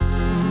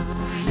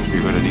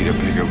need a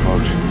bigger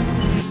boat.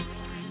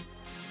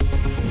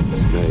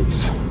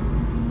 Snakes.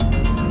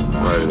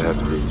 Why did it have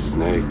to be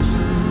snakes?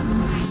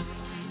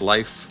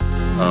 Life,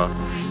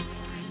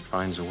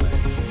 finds a way.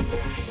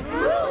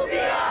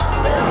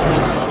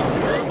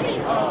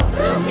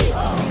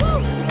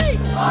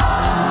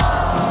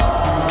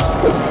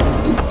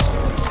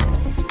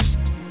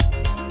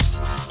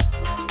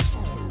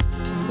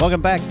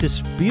 Welcome back to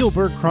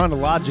Spielberg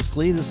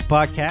Chronologically. This is a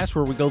podcast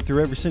where we go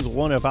through every single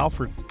one of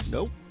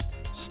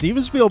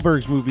Steven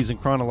Spielberg's movies in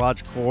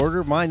chronological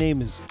order. My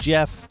name is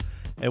Jeff,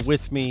 and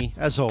with me,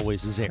 as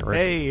always, is Eric.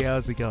 Hey,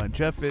 how's it going?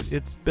 Jeff,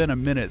 it's been a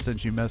minute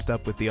since you messed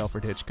up with the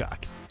Alfred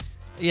Hitchcock.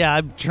 Yeah,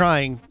 I'm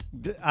trying.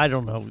 I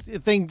don't know.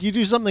 You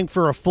do something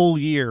for a full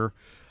year,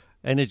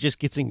 and it just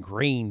gets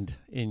ingrained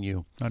in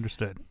you.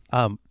 Understood.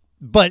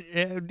 But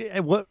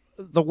what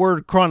the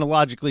word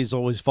chronologically is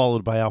always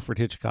followed by Alfred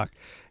Hitchcock.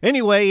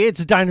 Anyway,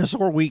 it's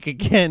Dinosaur Week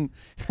again,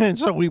 and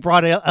so we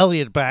brought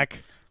Elliot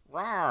back.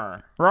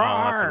 Rawr. Rawr.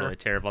 Oh, that's a really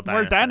terrible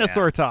dinosaur. More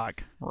dinosaur yeah.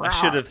 talk. I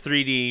should have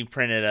 3D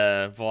printed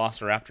a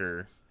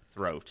Velociraptor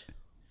throat.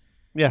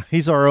 Yeah,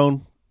 he's our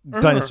own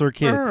dinosaur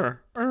kid.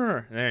 There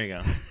you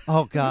go.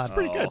 Oh, God. That's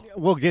pretty good.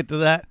 We'll get to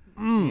that.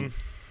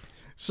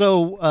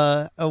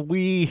 So,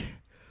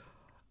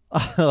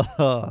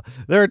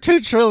 there are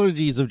two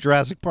trilogies of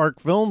Jurassic Park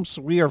films.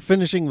 We are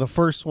finishing the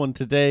first one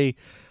today.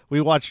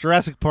 We watched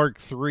Jurassic Park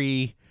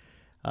 3.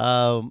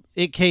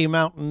 It came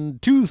out in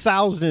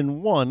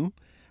 2001.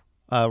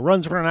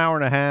 Runs for an hour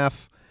and a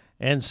half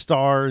and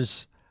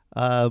stars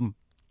Sam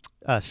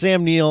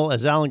Neill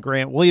as Alan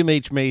Grant, William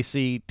H.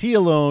 Macy, Tia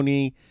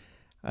Loney,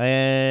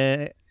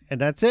 and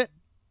that's it.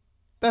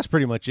 That's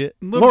pretty much it.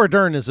 Laura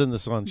Dern is in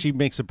this one. She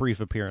makes a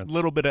brief appearance. A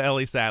little bit of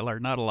Ellie Sattler,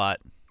 not a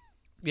lot.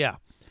 Yeah,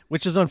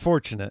 which is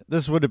unfortunate.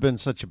 This would have been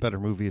such a better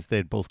movie if they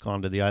had both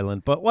gone to the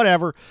island, but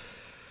whatever.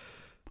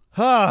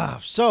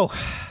 So,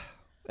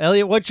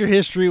 Elliot, what's your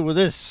history with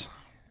this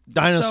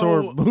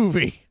dinosaur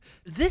movie?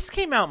 This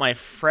came out my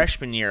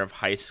freshman year of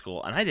high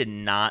school, and I did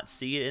not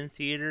see it in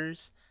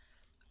theaters.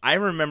 I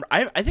remember,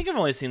 I think I've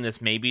only seen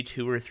this maybe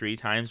 2 or 3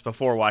 times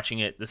before watching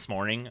it this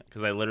morning,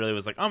 because I literally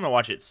was like, I'm going to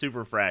watch it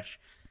super fresh,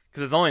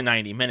 because it's only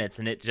 90 minutes,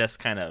 and it just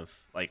kind of,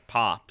 like,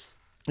 pops.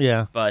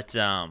 Yeah. But,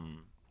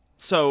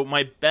 so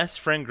my best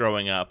friend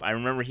growing up, I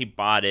remember he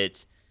bought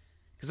it,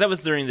 because that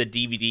was during the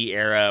DVD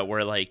era,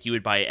 where, like, you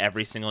would buy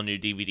every single new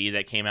DVD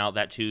that came out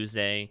that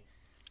Tuesday.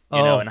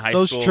 In high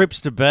those school.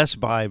 trips to Best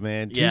Buy,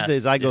 man. Yes,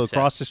 Tuesdays I go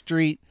across yes. the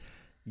street,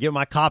 get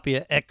my copy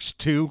of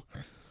X2.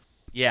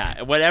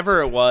 Yeah,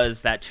 whatever it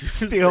was that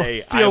Tuesday, I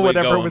steal would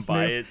whatever go was and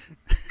buy new. it.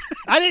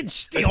 I didn't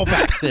steal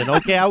back then,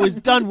 okay? I was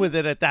done with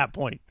it at that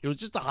point. It was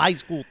just a high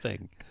school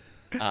thing.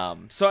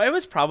 So I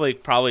was probably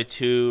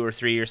 2 or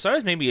 3 years. So I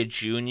was maybe a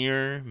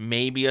junior,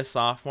 maybe a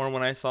sophomore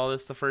when I saw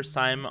this the first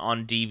time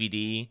on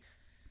DVD.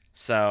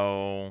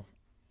 So,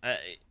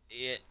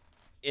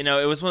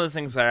 it was one of those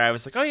things that I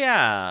was like, oh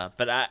yeah,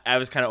 but I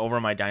was kind of over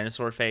my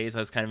dinosaur phase. I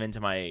was kind of into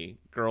my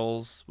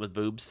girls with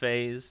boobs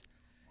phase,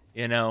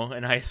 in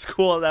high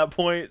school at that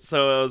point.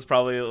 So it was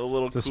probably a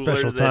little It's a cooler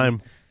special than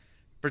time.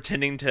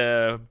 pretending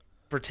to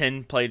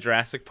play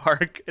Jurassic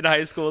Park in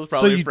high school was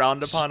probably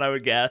frowned upon, I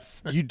would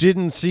guess. You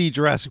didn't see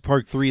Jurassic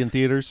Park 3 in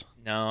theaters?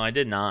 No, I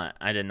did not.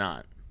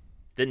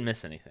 Didn't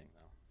miss anything,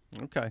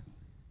 though. Okay.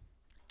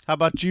 How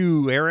about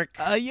you, Eric?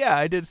 Yeah,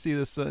 I did see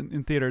this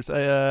in theaters.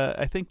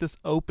 I think this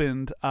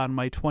opened on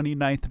my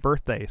 29th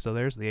birthday, so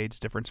there's the age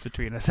difference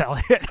between us,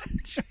 Elliot.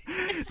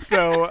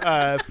 So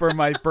for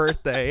my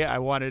birthday, I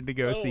wanted to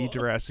go see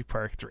Jurassic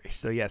Park 3.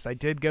 So yes, I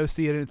did go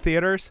see it in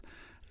theaters.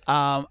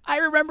 I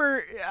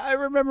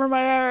remember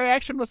my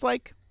reaction was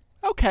like,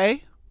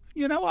 okay,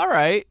 all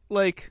right,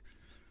 like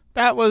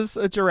that was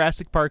a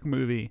Jurassic Park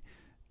movie.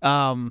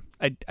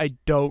 I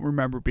don't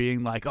remember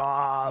being like,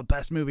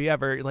 best movie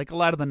ever. Like a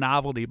lot of the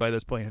novelty by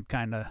this point had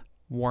kind of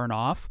worn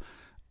off.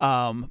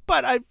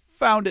 But I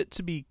found it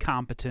to be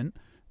competent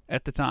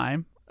at the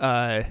time.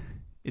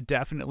 It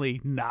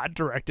definitely not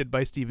directed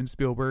by Steven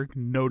Spielberg,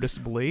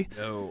 noticeably.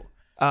 No.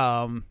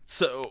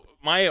 So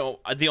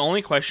the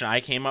only question I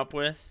came up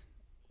with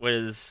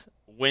was,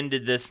 when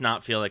did this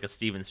not feel like a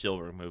Steven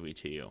Spielberg movie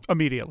to you?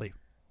 Immediately.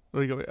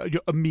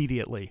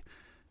 Immediately.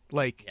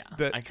 Like,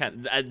 yeah,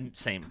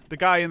 same. The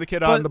guy and the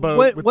kid But on the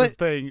boat with what- the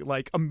thing,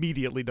 like,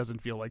 immediately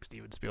doesn't feel like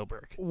Steven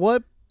Spielberg.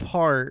 What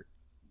part?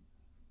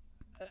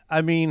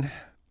 I mean,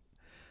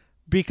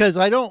 because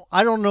I don't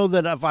know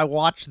that if I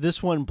watch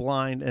this one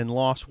blind and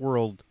Lost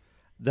World,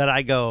 that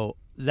I go,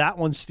 that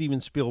one's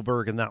Steven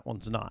Spielberg and that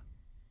one's not.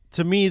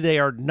 To me, they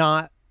are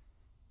not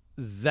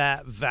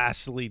that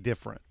vastly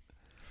different.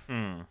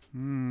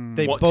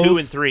 They What, both, 2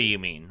 and 3, you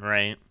mean,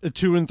 right?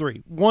 2 and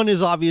 3. One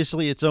is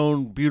obviously its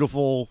own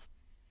beautiful,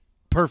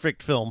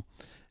 perfect film,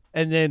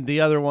 and then the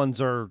other ones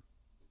they're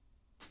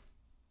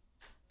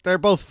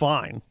both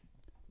fine.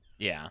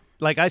 Yeah.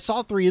 Like, I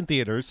saw 3 in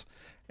theaters,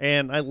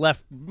 and I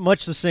left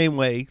much the same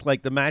way.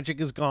 Like, the magic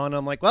is gone.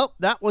 I'm like, well,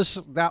 that was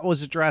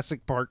a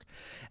Jurassic Park.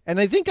 And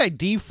I think I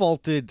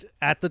defaulted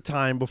at the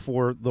time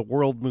before the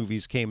World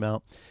movies came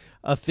out.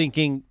 of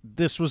thinking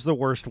this was the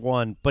worst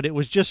one, but it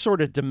was just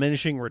sort of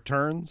diminishing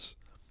returns.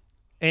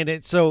 And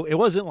it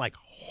wasn't like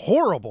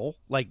horrible.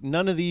 Like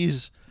none of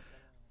these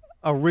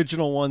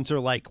original ones are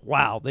like,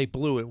 wow, they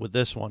blew it with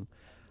this one.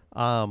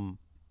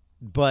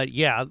 But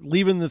yeah,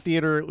 leaving the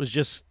theater, it was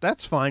just,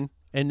 that's fine.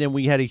 And then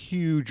we had a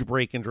huge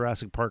break in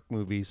Jurassic Park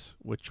movies,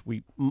 which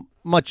we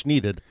much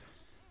needed.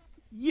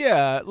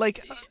 Yeah,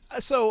 like,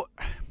 so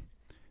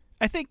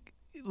I think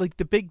like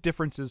the big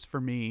differences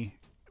for me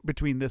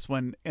between this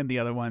one and the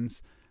other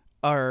ones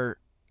are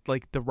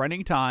like the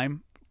running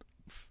time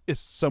is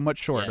so much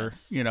shorter.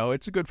 Yes. You know,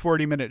 it's a good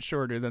 40 minutes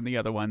shorter than the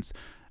other ones.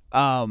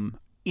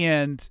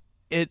 And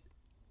it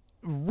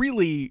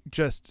really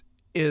just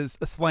is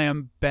a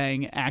slam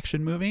bang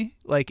action movie.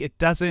 Like it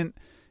doesn't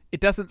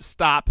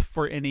stop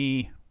for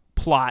any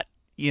plot,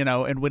 you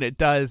know, and when it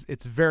does,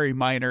 it's very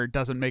minor,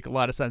 doesn't make a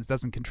lot of sense,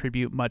 doesn't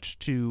contribute much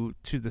to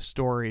the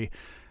story.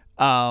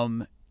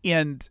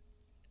 And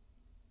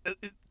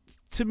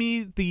to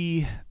me,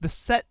 the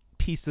set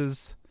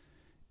pieces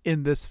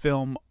in this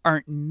film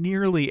aren't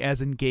nearly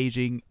as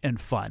engaging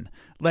and fun.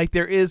 Like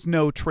there is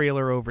no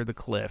trailer over the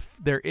cliff.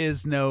 There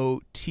is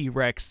no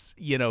T-Rex,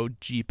 you know,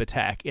 Jeep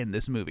attack in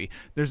this movie.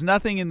 There's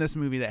nothing in this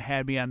movie that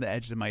had me on the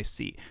edge of my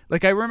seat.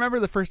 Like I remember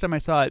the first time I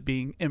saw it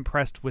being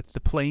impressed with the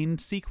plane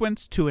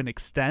sequence to an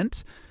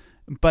extent,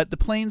 but the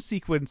plane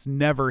sequence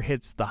never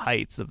hits the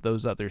heights of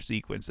those other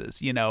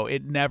sequences. You know,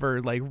 it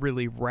never like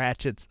really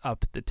ratchets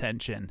up the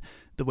tension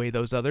the way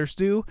those others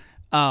do.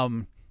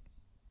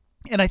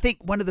 And I think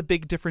one of the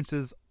big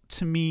differences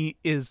to me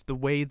is the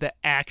way the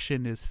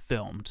action is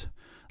filmed.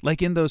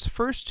 Like in those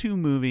first two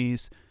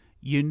movies,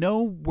 you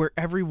know where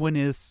everyone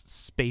is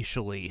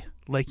spatially.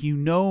 Like you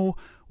know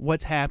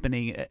what's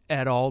happening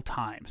at all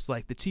times.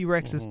 Like the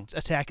T-Rex is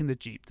attacking the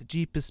Jeep. The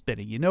Jeep is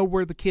spinning. You know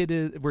where the kid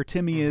is, where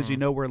Timmy is. You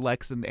know where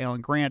Lex and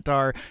Alan Grant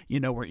are. You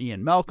know where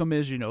Ian Malcolm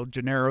is. You know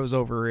Gennaro's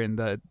over in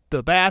the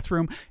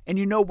bathroom. And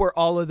you know where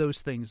all of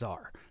those things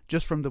are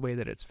just from the way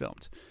that it's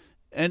filmed.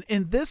 And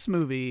in this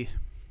movie,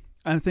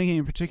 I'm thinking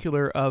in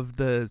particular of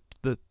the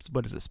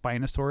what is it,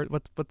 Spinosaurus?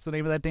 What's the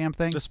name of that damn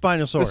thing? The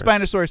Spinosaurus. The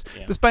Spinosaurus.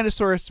 Yeah. The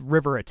Spinosaurus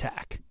river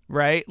attack,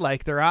 right?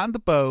 Like they're on the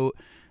boat,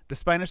 the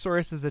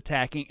Spinosaurus is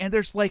attacking, and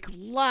there's like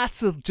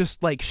lots of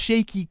just like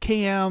shaky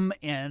cam,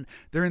 and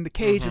they're in the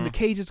cage, and the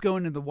cage is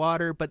going in the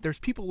water, but there's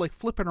people like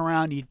flipping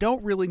around. You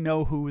don't really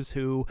know who's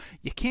who.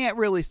 You can't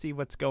really see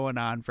what's going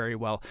on very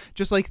well.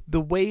 Just like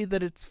the way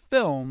that it's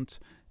filmed,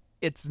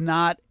 it's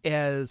not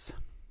as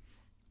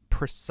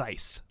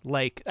precise.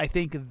 Like I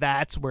think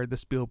that's where the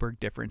Spielberg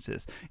difference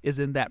is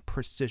in that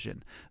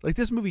precision. Like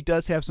this movie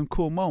does have some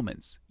cool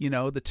moments, you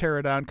know, the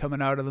pterodon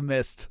coming out of the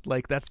mist,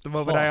 like that's the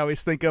moment I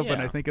always think of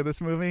when I think of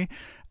this movie.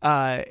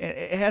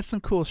 It has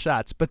some cool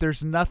shots, but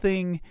there's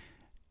nothing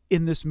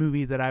in this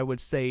movie that I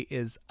would say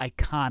is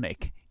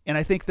iconic. And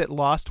I think that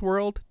Lost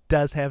World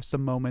does have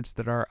some moments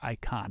that are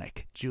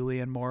iconic.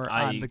 Julianne Moore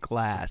on the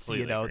glass,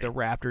 you know, agree. the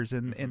raptors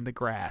in the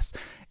grass.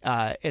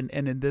 And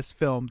in this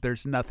film,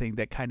 there's nothing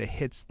that kind of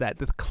hits that.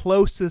 The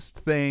closest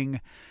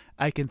thing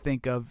I can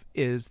think of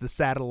is the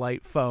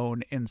satellite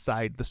phone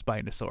inside the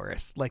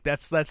Spinosaurus. Like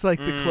that's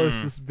like the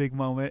closest big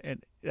moment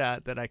and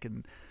that I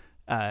can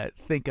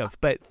think of.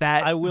 But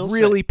that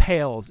really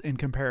pales in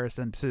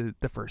comparison to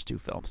the first two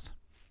films.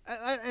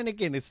 And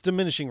again, it's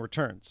diminishing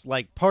returns.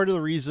 Like part of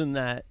the reason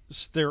that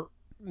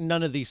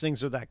none of these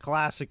things are that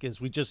classic is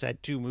we just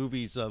had two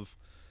movies of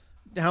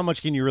how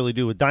much can you really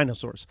do with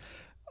dinosaurs.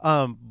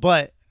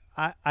 But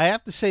I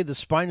have to say the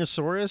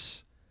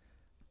Spinosaurus,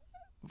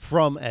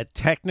 from a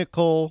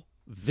technical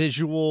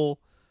visual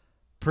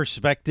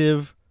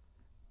perspective,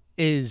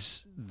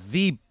 is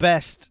the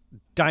best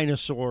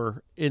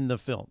dinosaur in the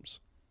films.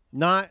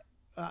 Not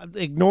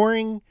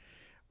ignoring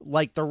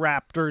like the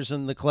raptors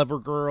and the clever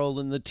girl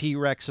and the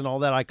T-Rex and all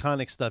that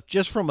iconic stuff.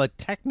 Just from a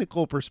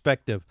technical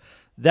perspective,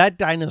 that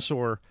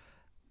dinosaur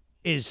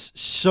is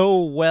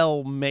so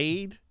well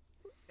made,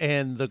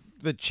 and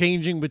the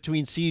changing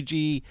between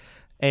CG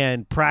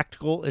and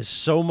practical is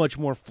so much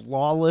more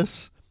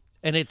flawless,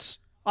 and it's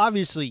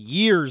obviously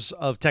years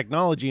of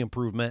technology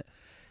improvement.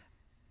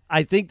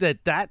 I think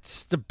that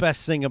that's the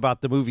best thing about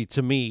the movie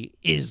to me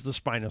is the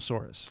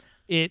Spinosaurus.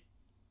 It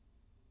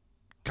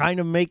kind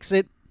of makes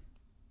it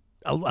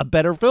a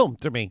better film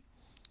to me.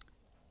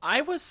 I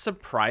was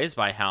surprised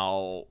by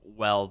how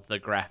well the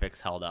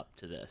graphics held up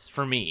to this.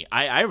 For me,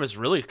 I was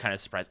really kind of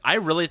surprised. I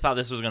really thought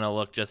this was going to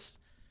look just...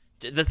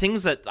 The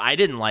things that I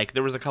didn't like,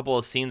 there was a couple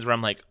of scenes where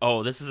I'm like,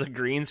 oh, this is a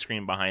green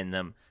screen behind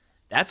them.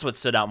 That's what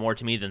stood out more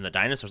to me than the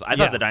dinosaurs. I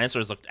thought the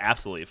dinosaurs looked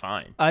absolutely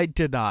fine. I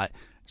did not.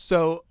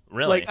 So,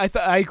 really? Like,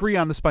 I agree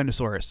on the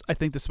Spinosaurus. I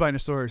think the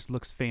Spinosaurus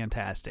looks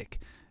fantastic.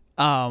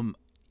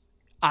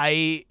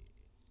 I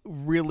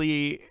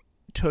really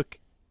took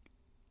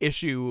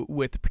issue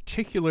with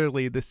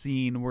particularly the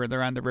scene where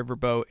they're on the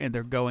riverboat and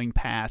they're going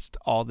past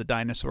all the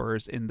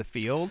dinosaurs in the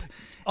field.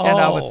 And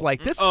I was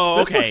like, this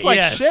looks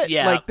like shit.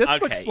 Yeah, like, this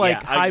looks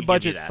like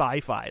high-budget that.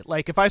 sci-fi.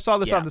 Like, if I saw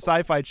this on the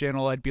Sci-Fi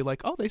Channel, I'd be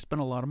like, oh, they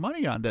spent a lot of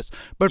money on this.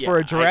 But for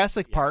a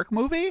Jurassic Park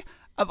movie,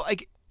 I'm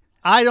like,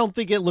 I don't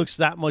think it looks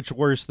that much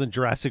worse than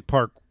Jurassic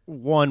Park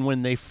 1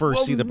 when they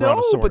first see the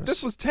Brontosaurus. No, but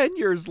this was 10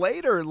 years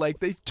later. Like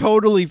they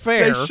totally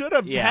fair. They should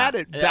have Yeah. had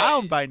it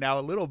down by now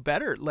a little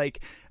better.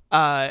 Like,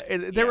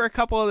 there were a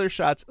couple other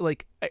shots.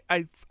 Like,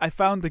 I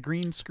found the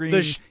green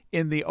screen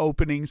in the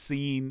opening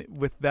scene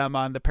with them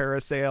on the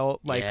parasail,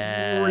 like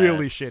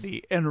really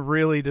shitty and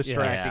really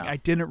distracting. Yeah. I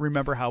didn't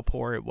remember how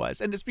poor it was,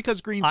 and it's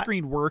because green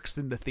screen works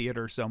in the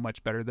theater so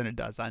much better than it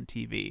does on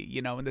TV.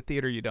 You know, in the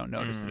theater you don't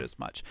notice it as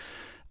much.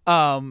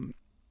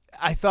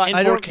 I thought In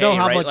I 4K, don't know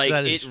how right? much like,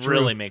 that is it true.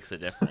 really makes a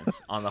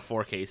difference on the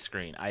 4K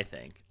screen, I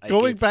think. Like,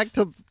 Going it's- back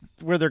to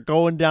where they're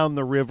going down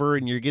the river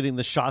and you're getting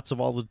the shots of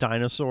all the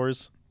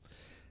dinosaurs.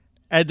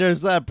 And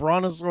there's that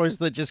Brontosaurus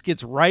that just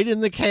gets right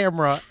in the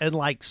camera and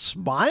like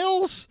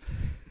smiles.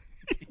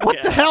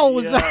 What the hell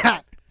was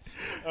that?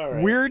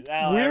 weird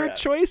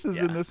choices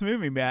in this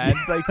movie, man.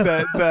 Like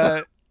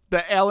the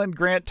Alan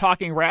Grant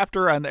talking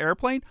raptor on the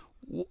airplane.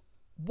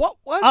 What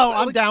was? Oh, that?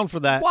 I'm Like, down for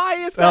that. Why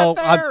is Well,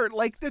 that there?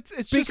 Like it's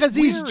just Because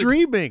he's weird.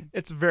 dreaming.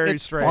 It's very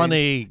It's strange.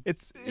 funny.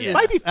 It Yeah.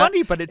 might be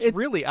funny, but it's It's-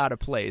 really out of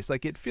place.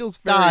 Like it feels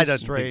No, very I don't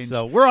strange. think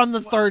so. We're on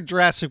the third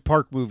Jurassic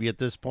Park movie at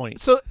this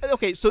point. So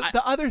okay, so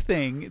the other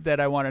thing that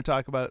I want to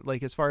talk about,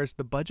 like as far as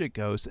the budget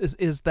goes,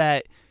 is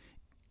that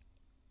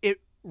it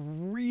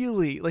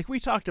really, like we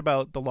talked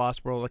about the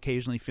Lost World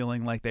occasionally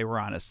feeling like they were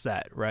on a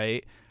set,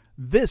 right?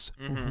 This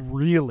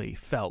really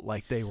felt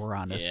like they were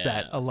on a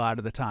set a lot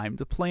of the time.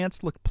 The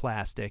plants look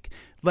plastic.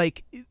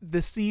 Like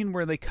the scene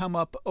where they come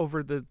up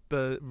over the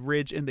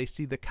ridge and they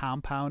see the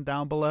compound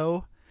down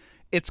below,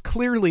 it's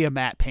clearly a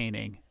matte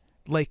painting.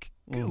 Like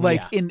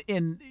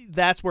in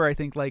that's where I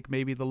think like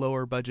maybe the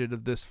lower budget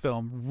of this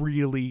film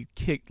really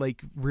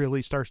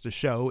really starts to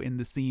show in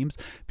the seams,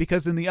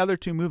 because in the other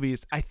two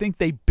movies I think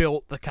they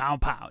built the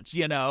compounds,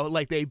 you know,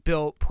 like they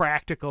built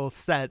practical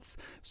sets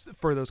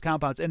for those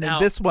compounds, and in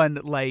this one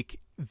like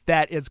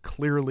that is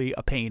clearly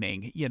a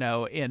painting, you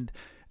know, and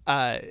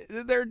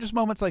there are just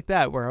moments like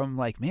that where I'm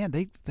like, man,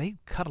 they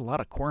cut a lot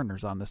of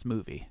corners on this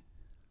movie.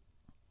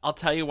 I'll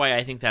tell you why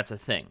I think that's a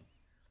thing.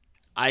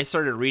 I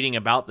started reading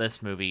about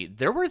this movie.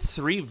 There were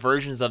 3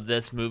 versions of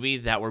this movie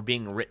that were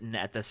being written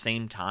at the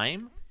same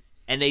time,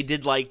 and they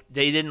didn't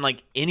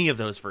like any of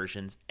those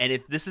versions.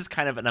 And this is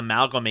kind of an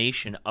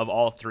amalgamation of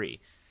all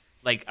 3.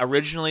 Like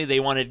originally they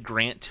wanted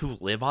Grant to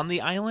live on the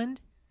island,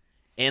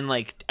 and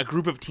like a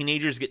group of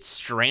teenagers get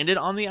stranded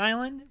on the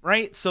island,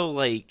 right? So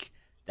like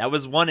that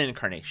was one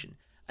incarnation.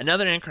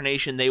 Another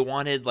incarnation, they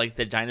wanted like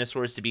the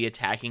dinosaurs to be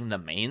attacking the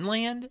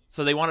mainland,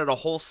 so they wanted a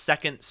whole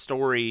second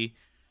story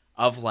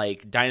of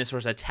like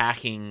dinosaurs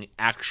attacking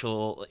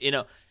actual, you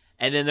know.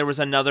 And then there was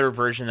another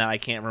version that I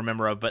can't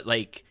remember of, but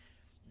like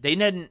they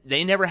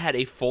never had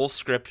a full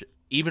script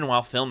even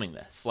while filming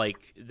this.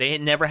 Like they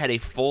never had a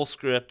full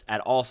script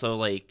at all, so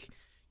like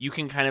you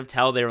can kind of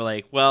tell they were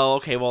like, well,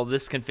 okay, well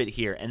this can fit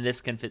here and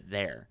this can fit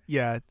there.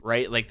 Yeah.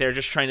 Right? Like they're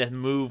just trying to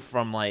move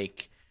from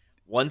like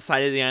one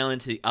side of the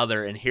island to the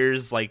other, and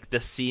here's like the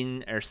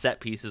scene or set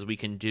pieces we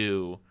can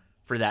do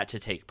for that to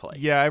take place.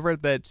 Yeah, I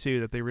read that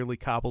too, that they really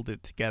cobbled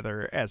it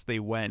together as they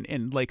went.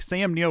 And like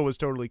Sam Neill was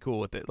totally cool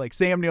with it. Like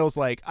Sam Neill's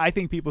like, I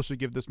think people should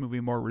give this movie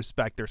more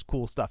respect. There's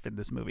cool stuff in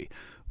this movie.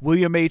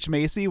 William H.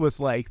 Macy was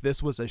like,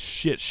 this was a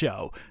shit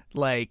show.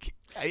 Like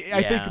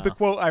I think the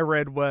quote I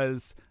read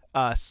was,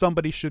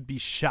 somebody should be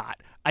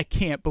shot. I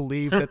can't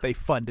believe that they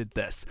funded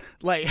this.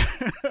 Like,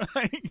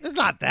 It's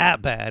not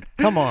that bad.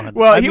 Come on.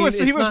 well, I he mean, was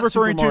it's not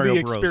referring Super to the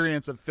Mario Bros.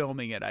 experience of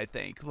filming it, I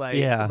think. Like,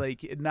 Yeah.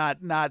 like not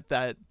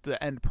that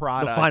the end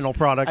product, The final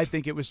product. I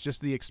think it was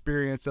just the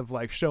experience of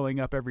like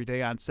showing up every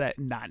day on set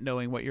and not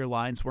knowing what your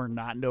lines were,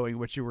 not knowing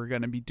what you were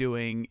going to be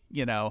doing,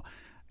 you know.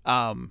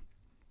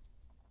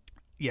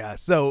 Yeah,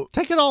 so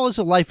Take it all as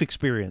a life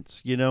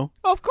experience, you know?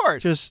 of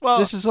course, Just well,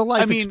 this is a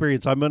life I mean,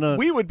 experience. I'm gonna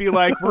we would be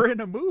like, we're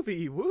in a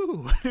movie,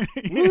 woo,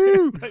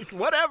 Woo. like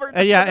whatever.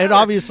 and yeah, and whatever.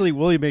 obviously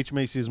William H.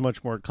 Macy is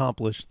much more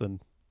accomplished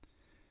than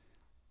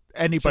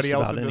anybody just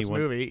else in about this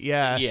anyone. movie.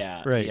 Yeah,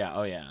 Yeah. Right. Yeah.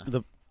 Oh yeah.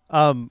 the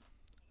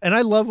and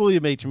I love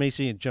William H.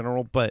 Macy in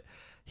general, but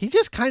he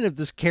just kind of,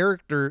 this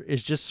character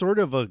is just sort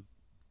of the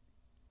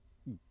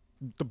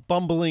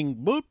bumbling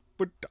boop,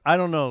 but I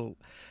don't know.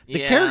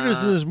 The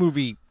characters in this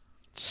movie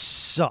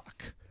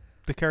suck.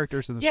 the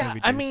characters in this Yeah, movie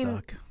do I mean,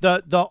 suck.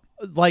 The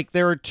like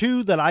there are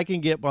 2 that I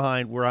can get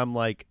behind where I'm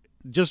like,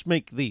 just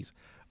make these,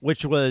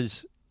 which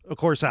was of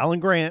course Alan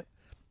Grant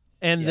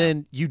and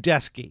then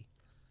Udesky,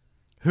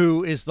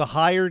 who is the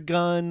hired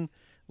gun.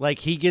 Like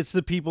he gets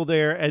the people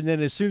there, and then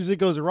as soon as it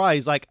goes awry,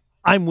 he's like,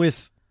 I'm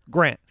with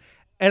Grant.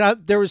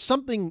 And there was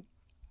something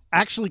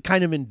actually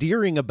kind of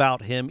endearing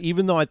about him,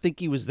 even though I think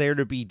he was there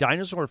to be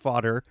dinosaur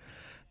fodder,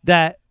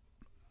 that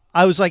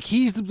I was like,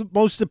 he's the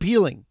most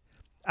appealing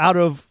out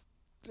of,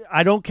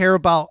 I don't care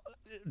about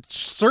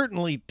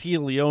certainly Tia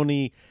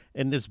Leone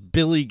and this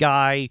Billy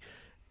guy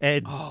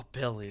and Oh,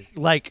 Billy.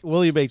 like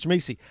William H.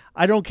 Macy.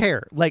 I don't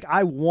care. Like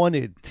I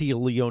wanted Tia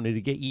Leone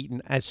to get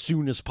eaten as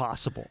soon as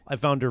possible. I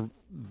found her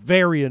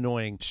very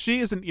annoying. She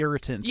is an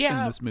irritant in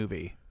Yeah. this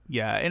movie.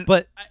 Yeah, and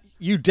But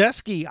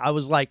Udesky, I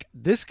was like,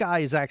 this guy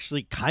is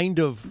actually kind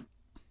of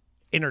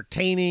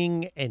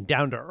entertaining and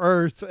down to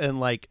earth, and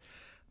like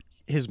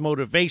his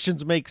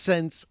motivations make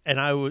sense,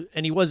 and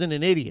he wasn't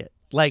an idiot.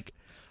 Like,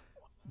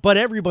 but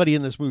everybody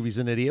in this movie's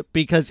an idiot,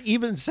 because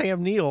even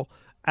Sam Neill,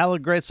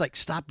 Alan Grant's like,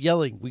 stop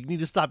yelling. We need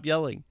to stop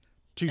yelling.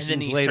 Two And scenes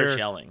then he later, starts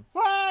yelling.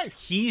 "Why?"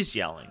 He's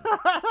yelling.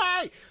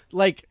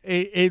 Like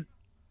it,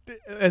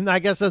 and I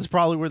guess that's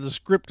probably where the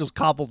script was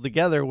cobbled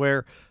together,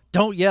 where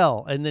don't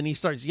yell, and then he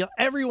starts yelling.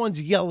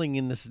 Everyone's yelling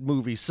in this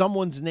movie,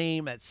 someone's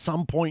name at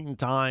some point in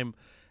time,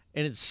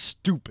 and it's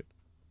stupid.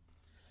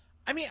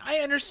 I mean, I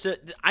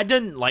understood. I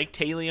didn't like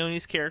Tay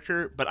Leone's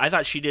character, but I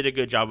thought she did a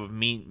good job of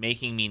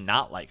making me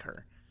not like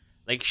her.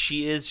 Like,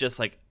 she is just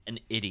like an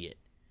idiot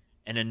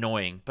and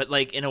annoying, but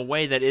like in a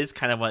way that is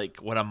kind of like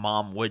what a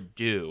mom would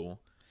do,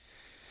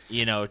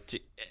 you know,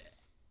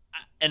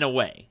 in a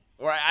way.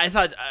 Or I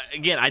thought,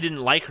 again, I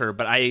didn't like her,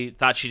 but I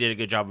thought she did a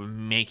good job of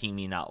making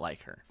me not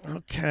like her.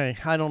 Okay,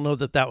 I don't know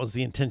that was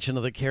the intention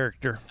of the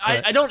character.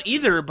 I don't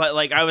either, but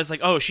like I was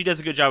like, oh, she does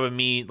a good job of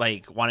me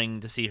like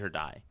wanting to see her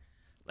die.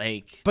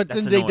 Like, but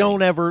that's then they annoying.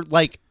 don't ever,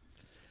 like,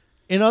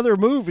 in other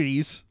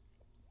movies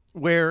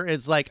where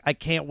it's like, I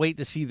can't wait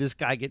to see this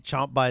guy get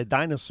chomped by a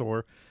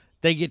dinosaur,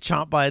 they get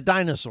chomped by a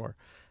dinosaur.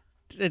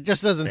 It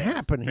just doesn't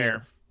happen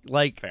here.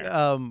 Like,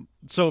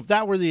 so if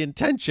that were the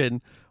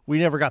intention, we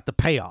never got the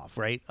payoff,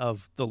 right,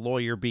 of the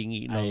lawyer being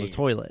eaten on the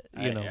toilet.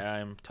 You know,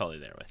 I'm totally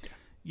there with you.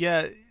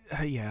 Yeah.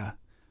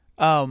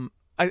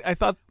 I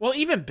thought, well,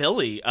 even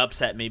Billy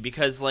upset me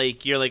because,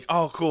 like, you're like,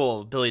 oh,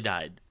 cool, Billy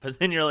died, but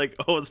then you're like,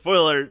 oh,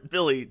 spoiler,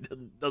 Billy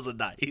doesn't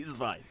die, he's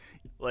fine.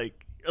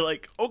 Like, you're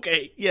like,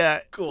 okay,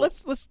 yeah, cool.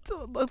 Let's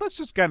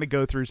just kind of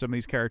go through some of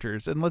these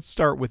characters, and let's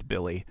start with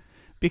Billy,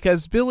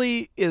 because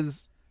Billy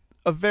is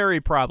a very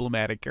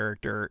problematic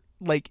character.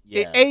 Like,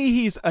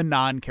 he's a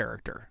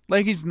non-character.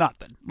 Like, he's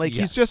nothing. Like,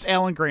 he's just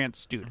Alan Grant's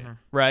student,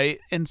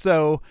 right? And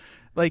so,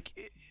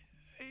 like,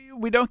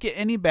 we don't get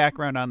any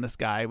background on this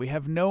guy. We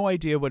have no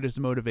idea what his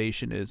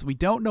motivation is. We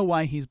don't know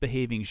why he's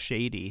behaving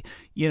shady.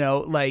 You know,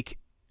 like,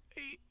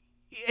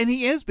 and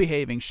he is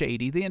behaving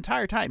shady the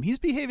entire time. He's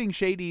behaving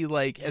shady,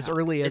 like, as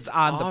early as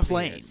on the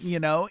plane, you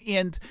know?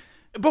 And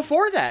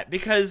before that,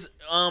 because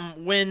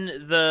when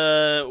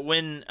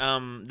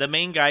the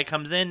main guy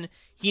comes in,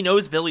 he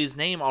knows Billy's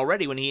name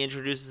already when he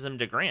introduces him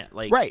to Grant.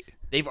 Like, right.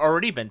 They've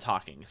already been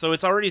talking, so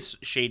it's already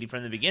shady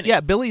from the beginning.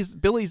 Yeah, Billy's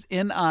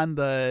in on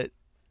the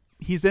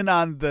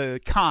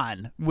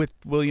con with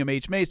William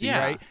H. Macy,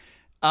 right?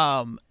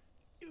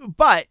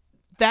 But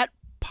that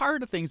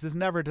part of things is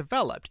never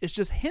developed. It's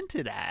just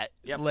hinted at,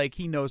 like,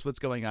 he knows what's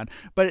going on,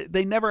 but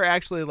they never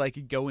actually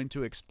like go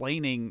into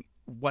explaining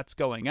what's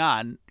going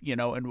on, you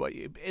know,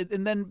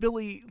 and then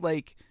Billy,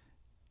 like,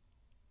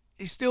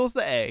 he steals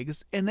the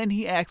eggs, and then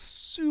he acts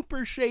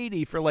super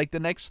shady for like the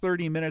next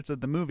 30 minutes of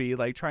the movie,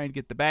 like trying to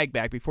get the bag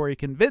back before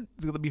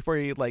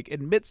he like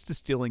admits to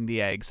stealing the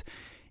eggs.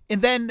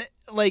 And then,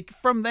 like,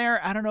 from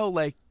there, I don't know,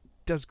 like,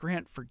 does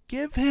Grant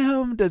forgive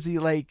him? Does he,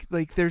 like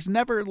there's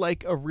never,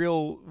 like, a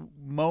real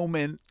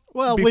moment.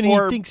 Well, when he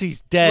thinks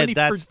he's dead,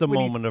 that's the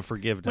moment of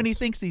forgiveness. When he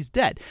thinks he's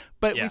dead.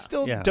 But we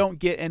still don't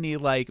get any,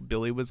 like,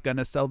 Billy was going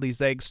to sell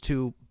these eggs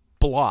to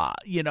blah.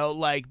 You know,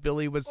 like,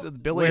 Billy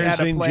had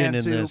a plan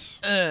in to,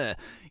 this?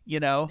 You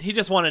know. He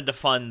just wanted to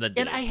fund the dates.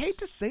 And I hate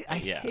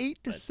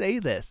to say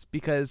this,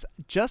 because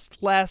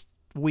just last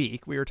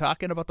week we were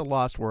talking about the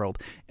Lost World,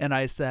 and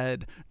I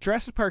said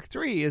Jurassic Park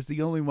 3 is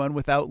the only one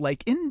without,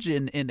 like,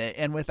 engine in it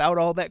and without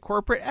all that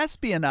corporate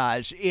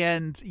espionage,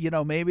 and, you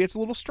know, maybe it's a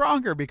little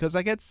stronger because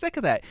I get sick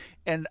of that.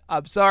 And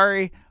I'm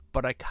sorry,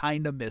 but I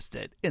kind of missed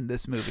it in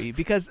this movie,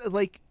 because,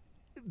 like,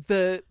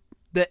 the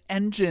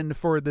engine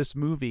for this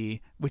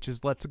movie, which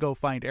is let's go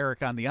find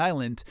Eric on the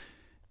island,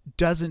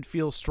 doesn't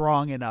feel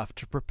strong enough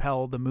to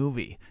propel the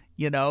movie.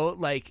 You know,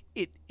 like,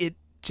 it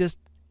just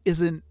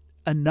isn't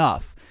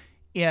enough.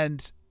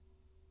 And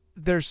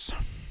there's,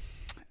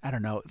 I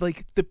don't know,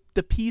 like,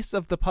 the piece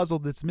of the puzzle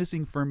that's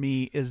missing for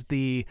me is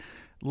the,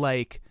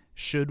 like,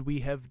 should we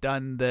have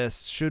done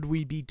this? Should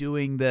we be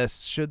doing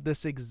this? Should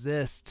this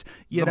exist?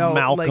 You know,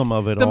 Malcolm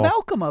of it all. The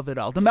Malcolm of it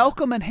all. The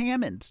Malcolm and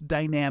Hammond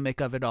dynamic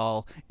of it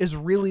all is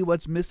really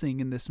what's missing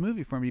in this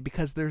movie for me,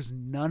 because there's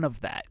none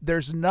of that.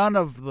 There's none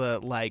of the,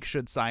 like,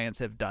 should science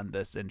have done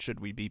this, and should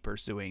we be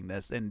pursuing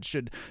this, and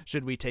should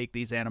we take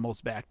these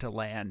animals back to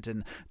land,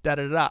 and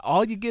da-da-da.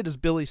 All you get is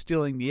Billy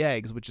stealing the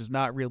eggs, which is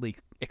not really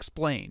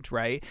explained,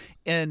 right?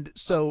 And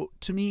so,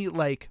 to me,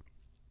 like,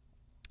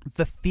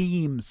 the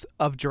themes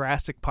of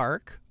Jurassic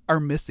Park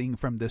are missing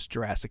from this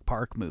Jurassic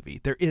Park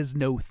movie. There is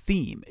no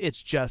theme.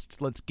 It's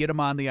just, let's get them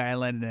on the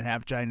island and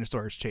have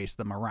dinosaurs chase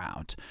them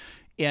around.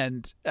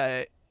 And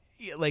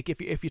like,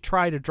 if you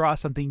try to draw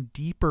something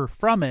deeper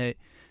from it,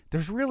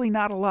 there's really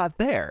not a lot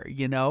there,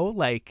 you know?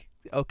 Like,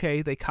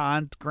 okay, they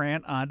conned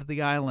Grant onto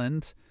the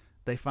island.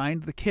 They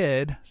find the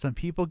kid. Some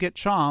people get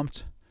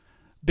chomped.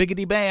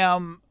 Biggity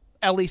bam.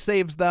 Ellie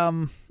saves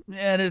them.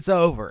 And it's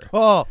over.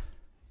 Oh.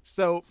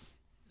 So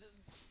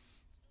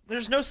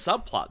there's no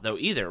subplot, though,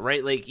 either,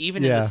 right? Like,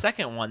 even in the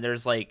second one,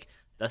 there's, like,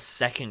 the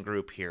second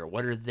group here.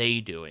 What are they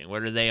doing?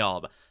 What are they all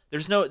about?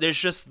 There's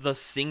just the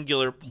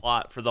singular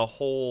plot for the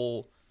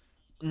whole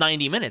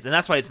 90 minutes, and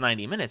that's why it's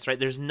 90 minutes, right?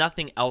 There's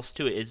nothing else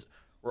to it.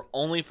 We're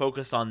only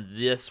focused on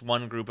this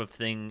one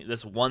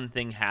this one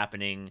thing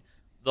happening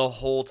the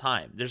whole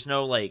time. There's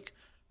no like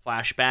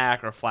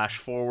flashback or flash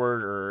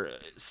forward or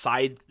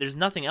side. There's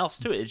nothing else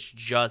to it. It's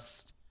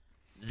just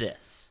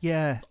this.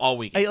 Yeah, That's all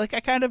we get. I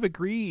kind of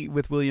agree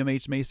with William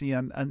H. Macy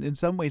on in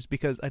some ways,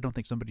 because I don't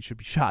think somebody should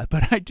be shot,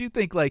 but I do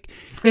think like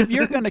if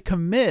you're going to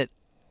commit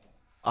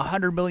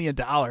 $100 million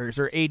or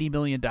 $80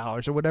 million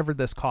or whatever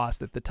this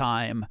cost at the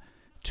time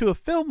to a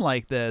film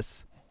like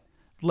this,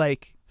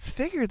 like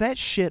figure that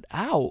shit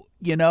out,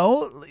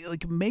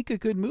 like make a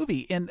good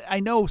movie. And I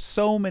know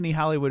so many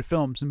Hollywood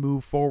films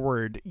move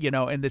forward,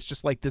 and it's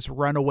just like this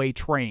runaway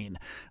train,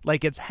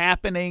 like it's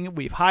happening.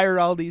 We've hired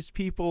all these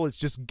people. It's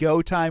just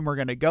go time. We're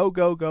going to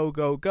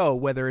go,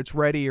 whether it's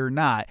ready or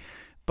not.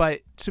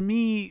 But to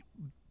me,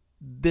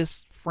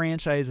 this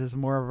franchise is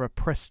more of a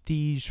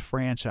prestige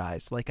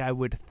franchise. Like I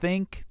would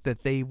think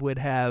that they would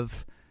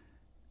have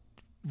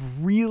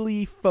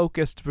really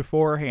focused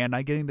beforehand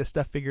on getting this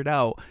stuff figured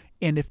out,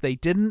 and if they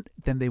didn't,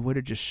 then they would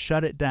have just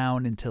shut it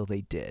down until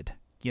they did.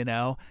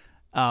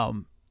 Well,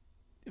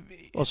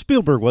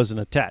 Spielberg wasn't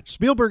attached.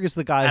 Spielberg is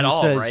the guy At who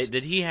all, says, right?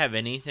 Did he have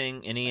any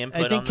input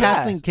on I think this?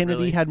 Kathleen Kennedy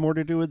Really? had more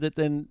to do with it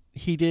than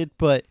he did,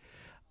 but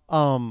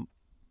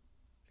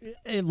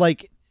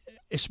like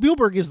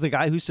Spielberg is the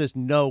guy who says,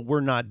 no,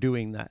 we're not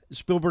doing that.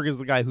 Spielberg is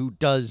the guy who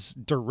does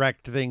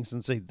direct things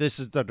and say, this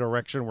is the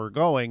direction we're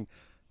going.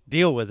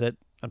 Deal with it.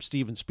 I'm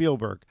Steven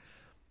Spielberg.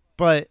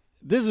 But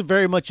this is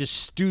very much a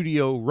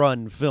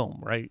studio-run film,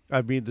 right?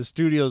 I mean, the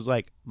studio's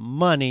like,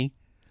 money.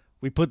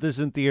 We put this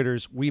in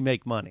theaters. We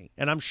make money.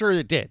 And I'm sure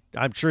it did.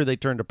 I'm sure they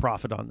turned a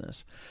profit on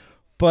this.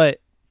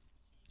 But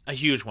A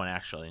huge one,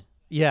 actually.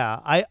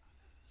 yeah,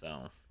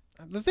 So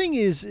the thing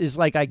is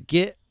like I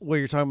get what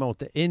you're talking about with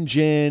the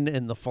engine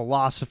and the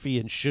philosophy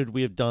and should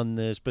we have done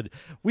this, but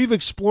we've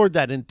explored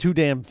that in 2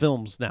 damn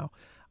films now.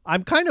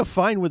 I'm kind of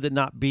fine with it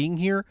not being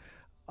here,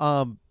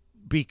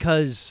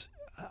 because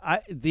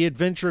the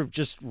adventure of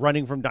just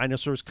running from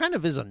dinosaurs kind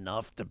of is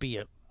enough to be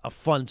a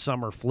fun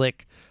summer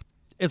flick.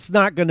 It's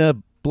not going to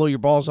blow your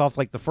balls off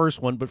like the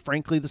first one, but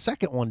frankly, the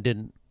second one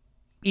didn't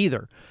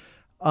either.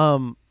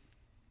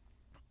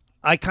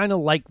 I kind of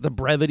like the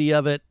brevity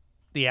of it,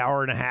 the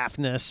hour and a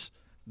halfness,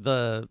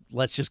 the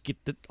let's just get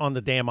on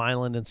the damn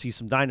island and see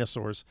some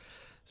dinosaurs.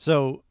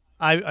 So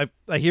I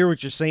hear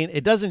what you're saying.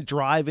 It doesn't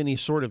drive any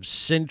sort of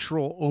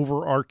central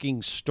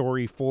overarching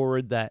story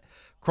forward that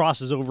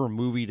crosses over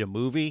movie to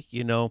movie,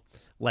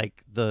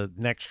 like the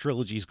next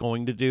trilogy is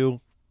going to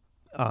do.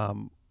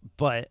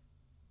 But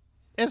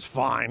it's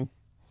fine.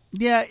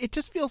 Yeah, it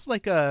just feels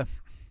like a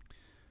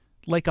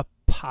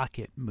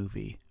pocket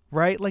movie,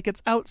 right? Like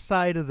it's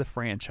outside of the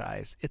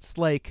franchise. It's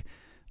like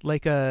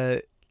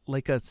a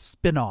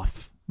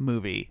spin-off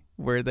movie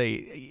where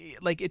they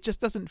like it just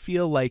doesn't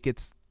feel like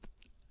it's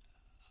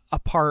a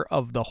part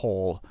of the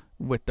whole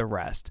with the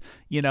rest.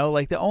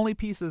 Like the only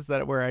pieces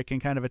that where I can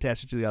kind of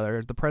attach it to the other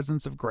is the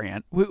presence of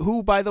Grant,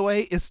 who by the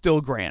way is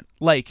still Grant.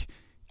 Like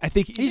I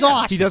think he's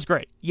awesome. He does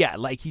great. Yeah,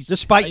 like he's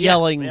despite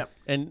yelling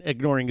and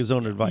ignoring his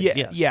own advice. Yeah,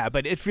 yes. Yeah,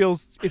 but it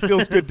feels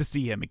good to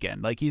see him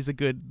again. Like he's a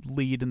good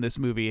lead in this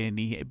movie, and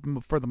he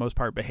for the most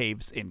part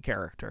behaves in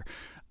character.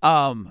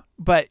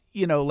 But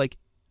like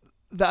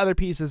the other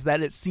piece is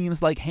that it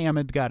seems like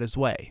Hammond got his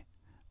way,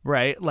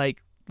 right?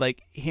 Like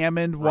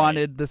Hammond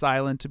wanted this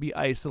island to be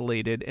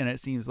isolated, and it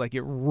seems like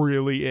it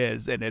really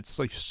is, and it's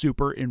like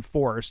super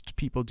enforced.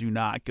 People do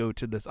not go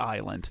to this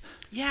island.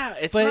 yeah,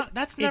 But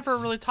that's never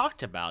really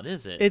talked about,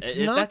 is it? It's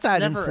not that's that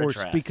never enforced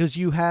addressed. because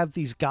you have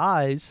these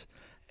guys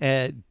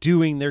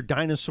doing their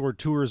dinosaur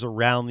tours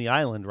around the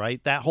island,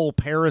 right? That whole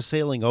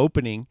parasailing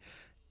opening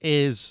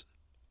is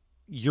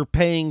you're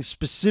paying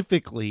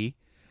specifically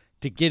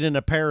to get in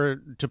to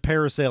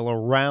parasail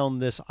around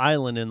this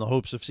island in the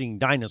hopes of seeing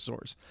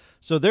dinosaurs.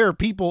 So there are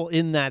people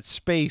in that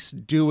space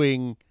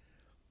doing,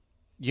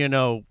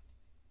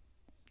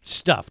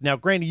 stuff. Now,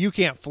 granted, you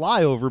can't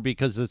fly over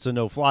because it's a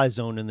no-fly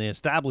zone and they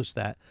established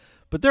that.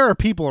 But there are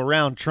people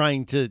around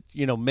trying to,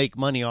 make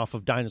money off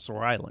of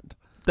Dinosaur Island.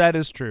 That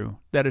is true.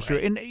 That is true.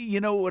 And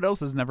what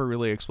else is never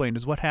really explained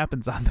is what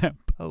happens on that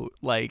boat.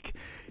 Like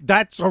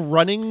That's a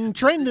running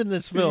trend in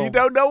this film. you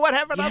don't know what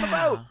happened on the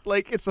Yeah. boat.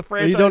 Like it's a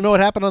franchise. You don't know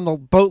what happened on the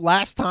boat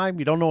last time.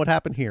 You don't know what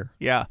happened here.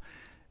 Yeah.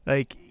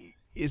 Like,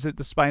 is it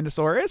the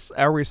Spinosaurus?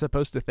 Are we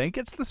supposed to think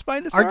it's the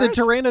Spinosaurus? Are the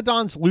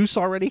pteranodons loose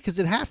already? Because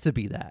it'd have to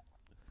be that.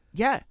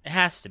 Yeah. it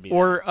has to be.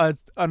 Or an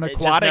It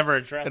just aquatic, never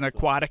addressed an it.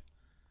 aquatic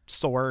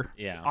saur,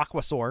 Yeah.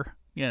 aquasaur.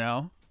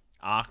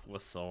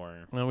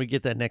 Aquasaur. Well, we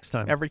get that next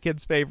time. Every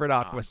kid's favorite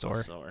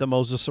aquasaur. The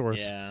Mosasaurus.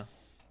 Yeah.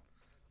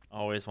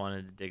 Always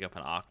wanted to dig up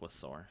an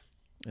aquasaur.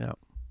 Yeah.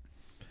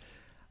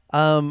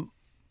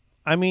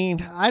 I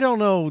mean, I don't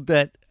know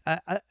that.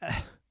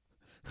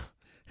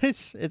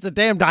 It's a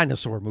damn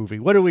dinosaur movie.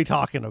 What are we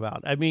talking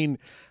about? I mean,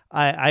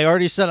 I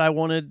already said I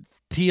wanted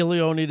Tia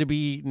Leone to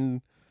be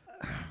eaten.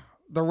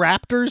 The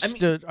Raptors,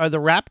 are the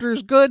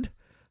Raptors good?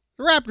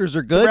 The Raptors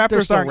are good. The They're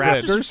Raptors still aren't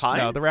Raptors. good. Fine.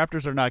 No, the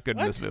Raptors are not good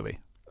in this movie.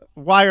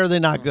 Why are they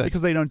not good?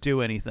 Because they don't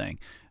do anything.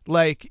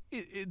 Like,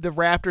 the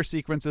Raptor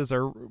sequences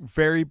are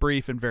very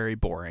brief and very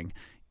boring.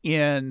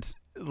 And,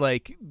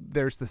 like,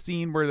 there's the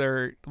scene where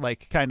they're,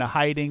 like, kind of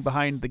hiding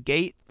behind the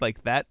gate.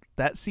 Like, that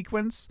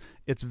sequence,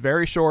 it's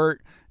very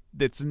short.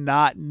 It's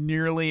not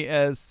nearly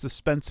as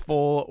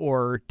suspenseful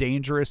or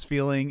dangerous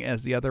feeling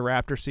as the other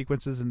Raptor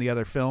sequences in the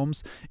other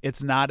films.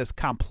 It's not as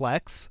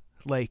complex.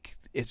 Like,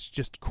 it's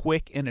just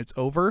quick and it's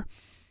over.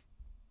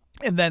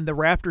 And then the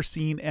Raptor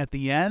scene at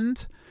the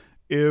end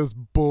is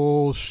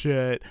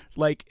bullshit.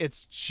 Like,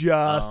 it's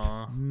just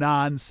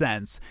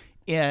nonsense.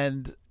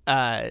 And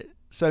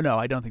so no,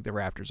 I don't think the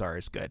Raptors are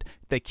as good.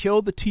 They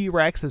killed the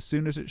T-Rex as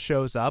soon as it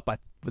shows up. I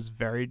was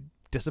very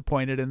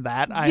disappointed in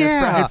that. I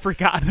had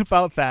forgotten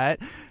about that.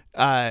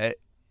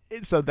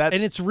 So that's,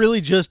 and it's really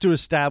just to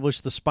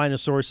establish the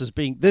Spinosaurus as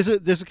being this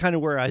is kind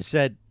of where I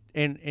said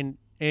and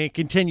it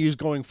continues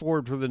going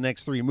forward for the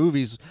next 3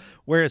 movies,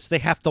 where it's they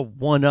have to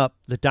one up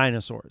the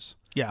dinosaurs.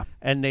 yeah.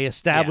 And they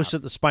established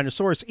that the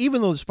Spinosaurus,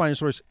 even though the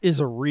Spinosaurus is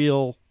a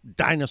real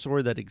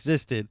dinosaur that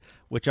existed,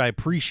 which I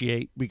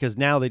appreciate because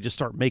now they just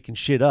start making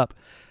shit up.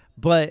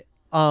 But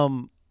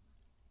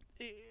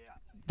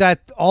that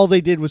all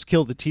they did was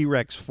kill the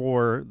T-Rex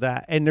for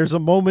that. And there's a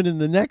moment in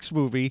the next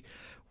movie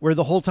where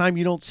the whole time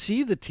you don't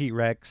see the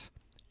T-Rex,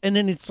 and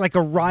then it's like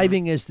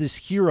arriving as this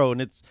hero,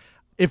 and it's,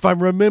 if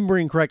I'm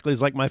remembering correctly,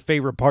 is like my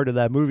favorite part of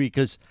that movie,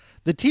 because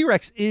the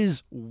T-Rex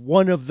is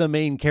one of the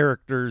main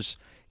characters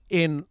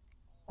in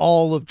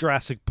all of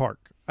Jurassic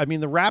Park. I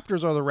mean, the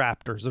Raptors are the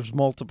Raptors. There's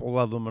multiple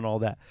of them and all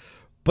that.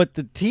 But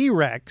the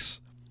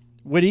T-Rex,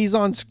 when he's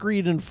on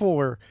screen in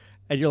 4,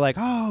 and you're like,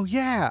 oh,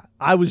 yeah,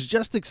 I was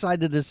just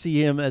excited to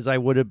see him as I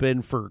would have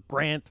been for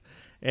Grant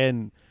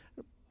and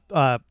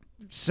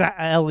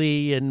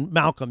Ellie and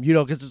Malcolm, you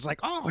know, because it's like,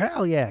 oh,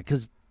 hell yeah,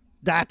 because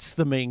that's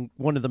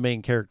one of the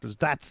main characters.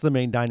 That's the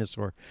main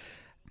dinosaur.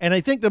 And I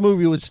think the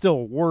movie would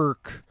still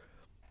work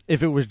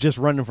if it was just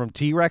running from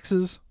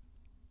T-Rexes.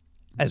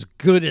 As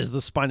good as the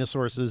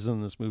Spinosaurus is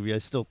in this movie, I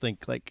still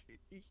think, like,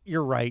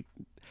 you're right.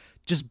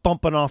 Just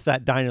bumping off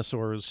that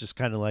dinosaur was just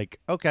kind of like,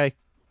 okay.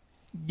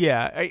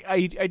 Yeah,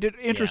 I did,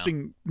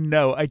 interesting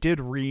note, I did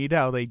read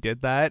how they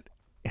did that,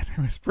 and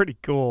it was pretty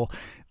cool.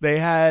 They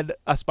had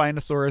a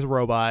Spinosaurus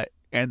robot,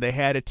 and they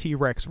had a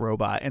T-Rex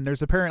robot, and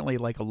there's apparently,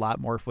 like, a lot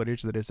more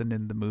footage that isn't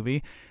in the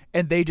movie,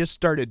 and they just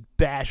started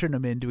bashing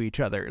them into each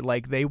other.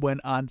 Like, they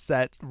went on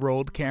set,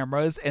 rolled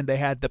cameras, and they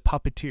had the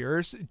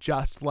puppeteers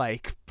just,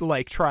 like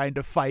trying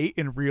to fight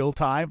in real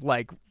time,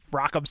 like,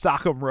 rock'em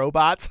sock'em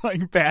robots,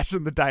 like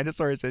bashing the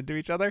dinosaurs into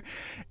each other.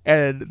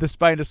 And the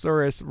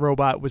Spinosaurus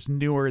robot was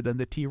newer than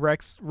the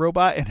T-Rex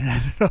robot, and it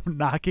ended up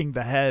knocking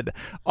the head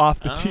off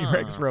the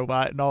T-Rex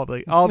robot, and all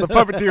the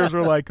puppeteers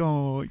were like,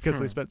 oh, because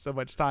they spent so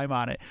much time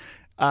on it.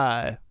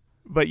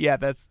 But yeah,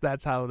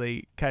 that's how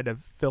they kind of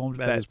filmed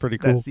that is pretty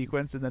cool. that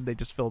sequence, and then they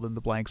just filled in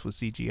the blanks with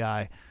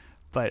CGI.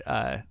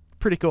 But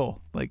pretty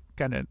cool, like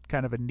kind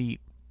of a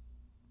neat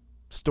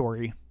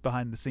story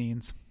behind the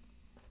scenes.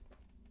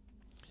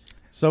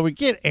 So we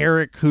get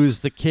Eric,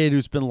 who's the kid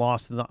who's been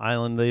lost in the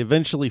island. They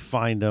eventually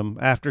find him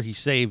after he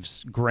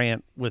saves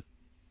Grant with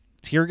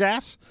tear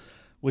gas,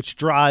 which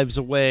drives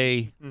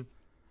away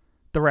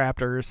The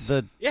Raptors.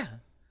 the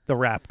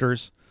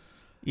Raptors.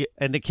 Yeah.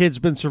 And the kid's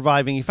been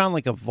surviving. He found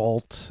like a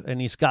vault,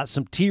 and he's got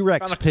some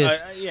T-Rex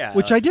piss,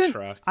 which like I didn't.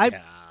 truck.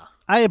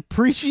 I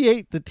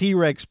appreciate the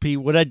T-Rex pee.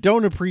 What I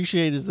don't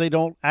appreciate is they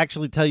don't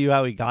actually tell you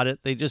how he got it.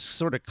 They just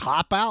sort of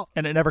cop out.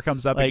 And it never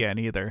comes up Like- again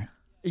either.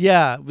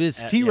 Yeah,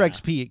 this T-Rex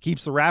yeah. pee, it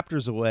keeps the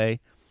raptors away,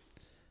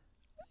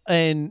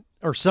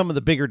 or some of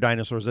the bigger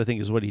dinosaurs, I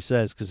think is what he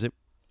says.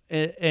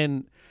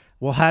 And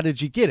well, how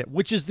did you get it?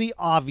 Which is the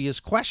obvious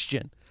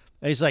question.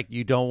 And he's like,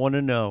 you don't want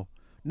to know.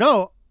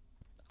 No,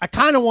 I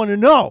kind of want to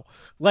know.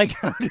 Like,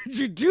 how did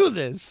you do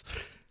this?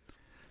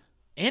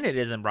 And it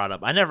isn't brought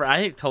up. I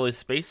totally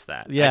spaced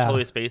that. Yeah. I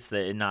totally spaced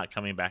it not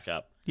coming back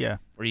up. Yeah.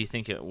 Or do you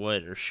think it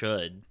would or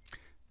should,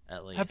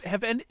 at least?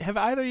 Have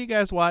either of you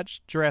guys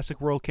watched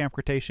Jurassic World Camp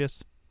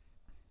Cretaceous?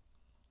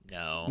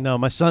 No. No,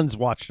 my son's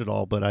watched it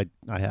all, but I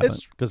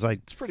haven't because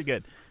It's pretty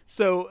good.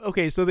 So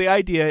the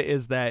idea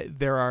is that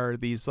there are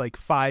these like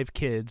 5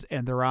 kids,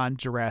 and they're on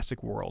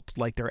Jurassic World,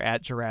 like they're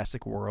at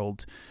Jurassic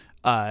World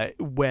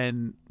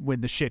when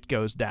the shit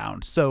goes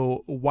down.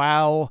 So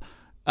while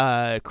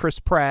Chris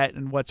Pratt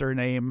and what's her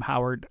name,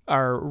 Howard,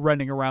 are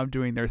running around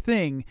doing their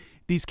thing,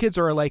 these kids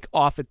are like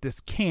off at this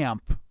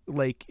camp,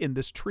 like in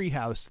this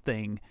treehouse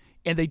thing,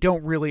 and they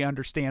don't really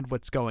understand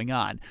what's going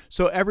on.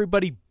 So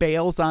everybody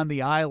bails on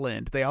the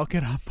island. They all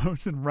get on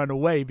boats and run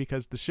away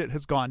because the shit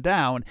has gone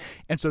down.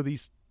 And so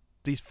these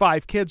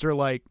 5 kids are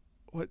like,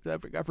 what?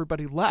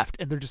 Everybody left,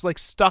 and they're just like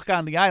stuck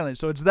on the island.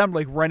 So it's them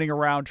like running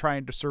around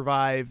trying to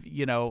survive,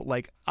 you know,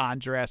 like on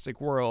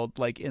Jurassic World,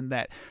 like in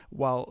that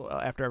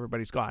after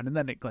everybody's gone, and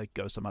then it like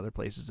goes some other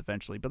places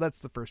eventually. But that's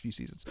the first few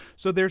seasons.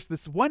 So there's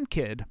this one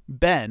kid,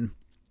 Ben,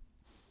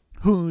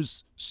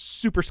 who's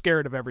super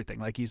scared of everything.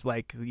 Like he's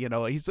like,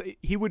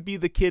 he would be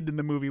the kid in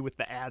the movie with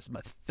the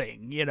asthma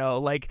thing,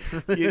 like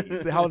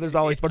how there's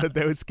always one of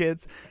those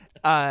kids.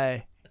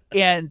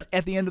 And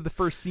at the end of the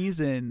first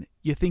season,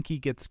 you think he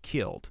gets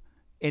killed,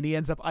 and he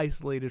ends up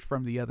isolated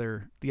from the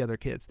other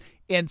kids.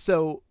 And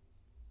so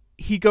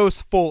he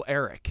goes full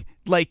Eric,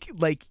 like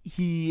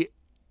he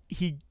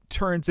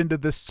turns into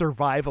this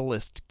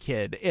survivalist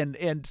kid.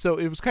 And so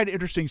it was kind of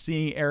interesting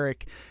seeing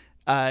Eric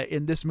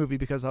in this movie,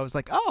 because I was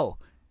like, oh,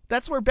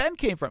 that's where Ben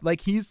came from.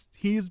 Like he's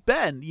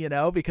Ben,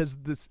 because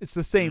it's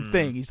the same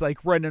thing. He's like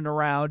running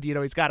around,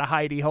 he's got a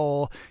hidey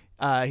hole.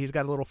 He's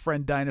got a little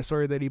friend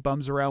dinosaur that he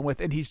bums around with,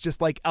 and he's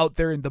just like out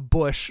there in the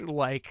bush,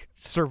 like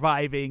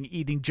surviving,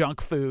 eating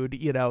junk food,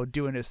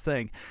 doing his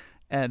thing.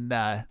 And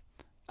I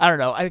don't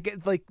know, I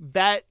get like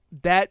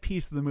that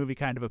piece of the movie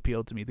kind of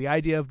appealed to me. The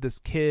idea of this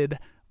kid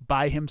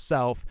by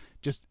himself,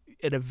 just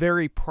in a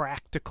very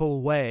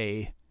practical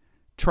way,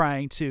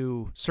 trying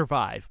to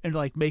survive and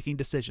like making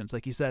decisions.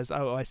 Like he says,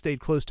 oh, I stayed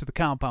close to the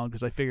compound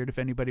because I figured if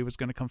anybody was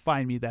going to come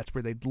find me, that's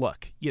where they'd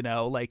look,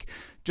 like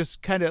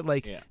just kind of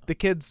like the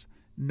kid's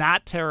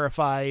not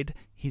terrified.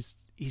 He's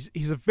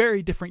a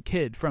very different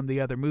kid from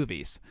the other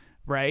movies,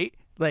 right?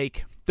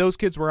 Like those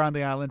kids were on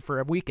the island for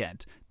a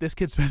weekend. This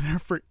kid's been there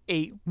for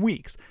 8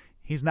 weeks.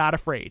 He's not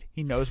afraid.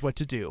 He knows what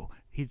to do.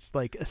 He's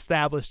like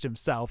established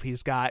himself.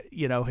 He's got,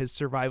 his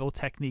survival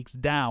techniques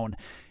down.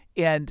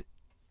 And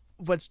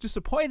what's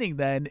disappointing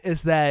then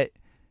is that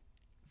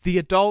the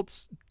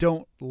adults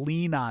don't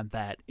lean on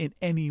that in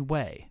any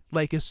way.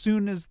 Like as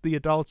soon as the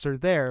adults are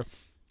there,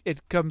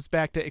 it comes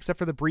back to, except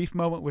for the brief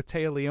moment with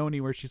Téa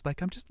Leoni where she's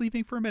like, I'm just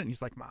leaving for a minute. And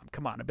he's like, Mom,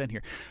 come on, I've been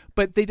here.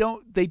 But they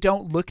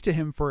don't look to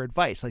him for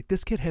advice. Like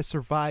this kid has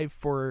survived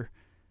for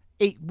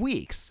 8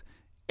 weeks.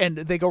 And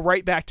they go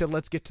right back to,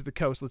 let's get to the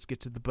coast, let's get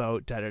to the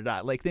boat,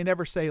 da-da-da. Like, they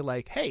never say,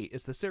 like, hey,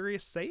 is this area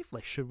safe?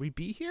 Like, should we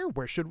be here?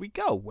 Where should we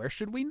go? Where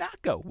should we not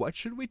go? What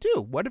should we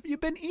do? What have you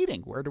been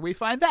eating? Where do we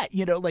find that?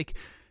 Like,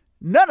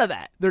 none of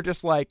that. They're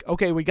just like,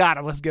 okay, we got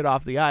it. Let's get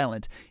off the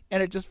island.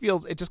 And it just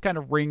kind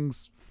of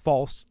rings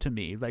false to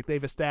me. Like,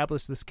 they've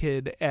established this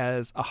kid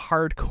as a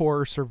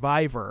hardcore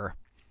survivor,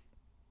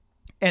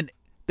 and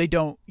they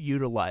don't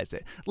utilize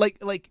it.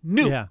 Like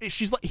Newt. Yeah.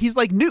 He's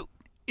like Newt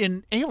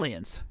in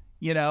Aliens.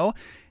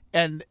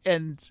 And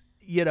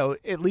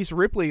at least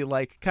Ripley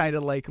like kind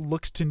of like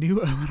looks to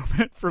Newt a little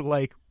bit for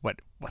like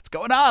what's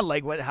going on,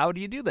 like how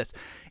do you do this?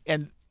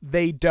 And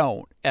they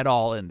don't at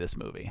all in this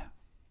movie.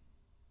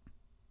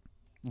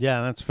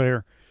 Yeah, that's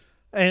fair.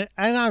 And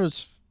I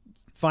was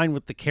fine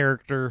with the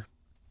character.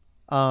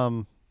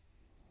 So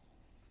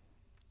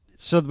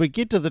we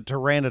get to the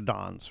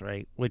Pteranodons,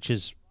 right, which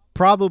is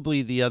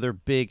probably the other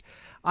big.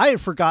 I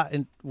had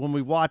forgotten when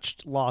we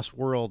watched Lost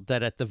World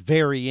that at the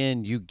very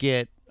end you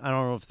get, I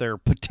don't know if they're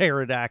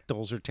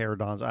pterodactyls or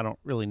pterodons. I don't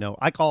really know.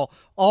 I call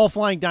all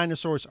flying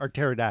dinosaurs are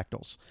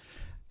pterodactyls.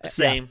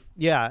 Same.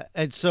 Yeah.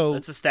 And so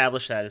let's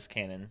establish that as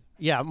canon.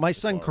 Yeah. My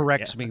son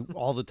corrects me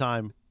all the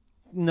time.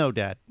 No,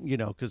 Dad,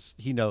 because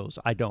he knows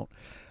I don't.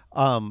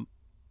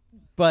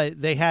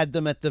 But they had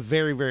them at the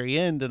very, very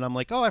end. And I'm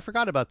like, oh, I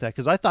forgot about that.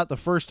 Because I thought the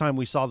first time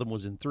we saw them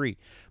was in 3.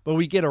 But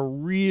we get a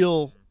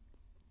real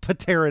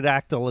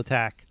pterodactyl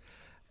attack.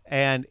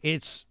 And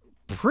it's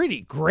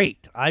pretty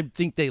great. I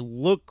think they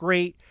look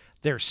great.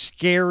 They're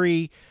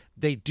scary.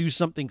 They do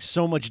something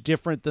so much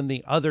different than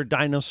the other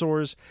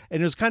dinosaurs.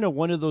 And it was kind of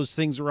one of those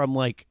things where I'm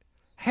like,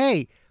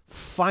 hey,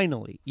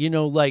 finally,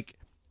 like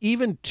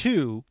even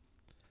 2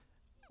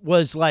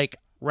 was like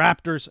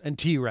raptors and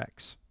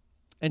T-Rex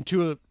and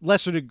to a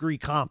lesser degree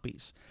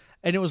compies.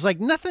 And it was like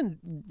nothing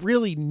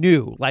really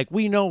new. Like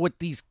we know what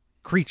these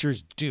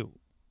creatures do.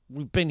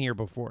 We've been here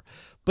before.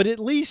 But at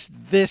least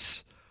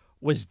this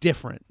was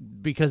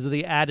different because of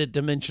the added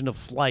dimension of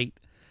flight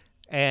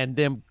and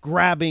them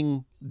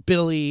grabbing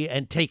Billy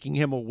and taking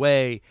him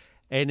away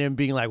and then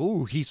being like,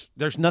 ooh,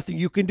 there's nothing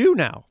you can do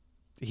now.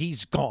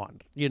 He's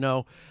gone,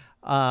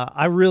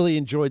 I really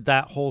enjoyed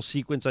that whole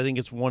sequence. I think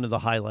it's one of the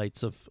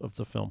highlights of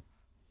the film.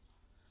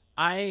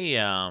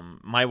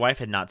 My wife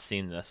had not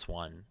seen this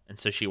one, and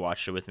so she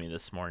watched it with me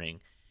this morning.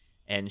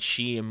 And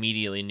she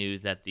immediately knew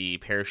that the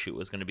parachute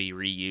was going to be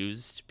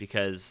reused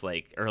because,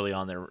 like, early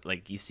on there,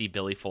 like, you see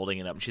Billy folding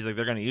it up. And she's like,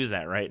 they're going to use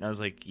that, right? And I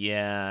was like,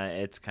 yeah,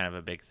 it's kind of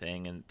a big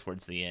thing. And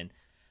towards the end,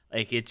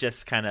 like, it's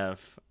just kind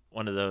of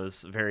one of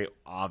those very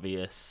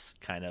obvious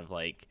kind of,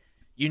 like,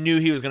 you knew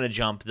he was going to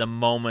jump the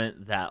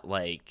moment that,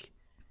 like,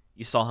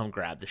 you saw him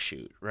grab the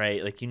chute,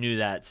 right? Like, you knew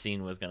that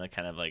scene was going to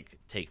kind of, like,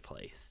 take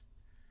place.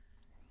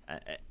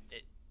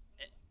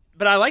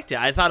 But I liked it.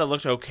 I thought it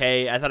looked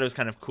okay. I thought it was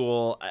kind of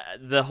cool.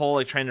 The whole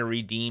like trying to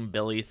redeem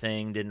Billy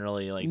thing didn't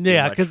really like.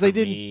 Yeah, because they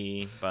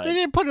didn't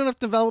put enough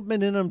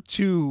development in him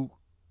to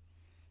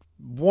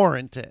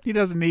warrant it. He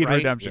doesn't need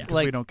redemption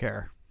because we don't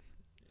care.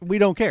 We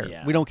don't care.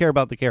 Yeah. We don't care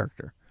about the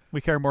character.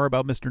 We care more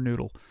about Mr.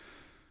 Noodle.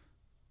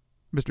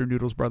 Mr.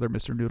 Noodle's brother,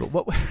 Mr. Noodle.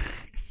 What?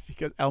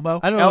 Because Elmo.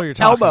 I don't know what you're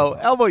talking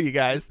about. Elmo, you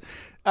guys.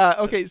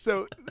 Okay,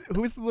 so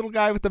who's the little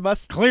guy with the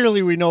mustache?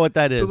 Clearly, we know what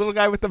that is. The little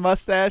guy with the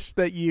mustache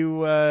that you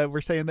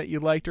were saying that you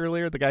liked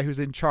earlier, the guy who's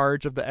in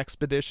charge of the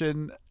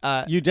expedition.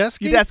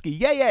 Udesky? Udesky.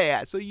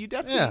 Yeah. So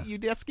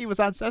Udesky was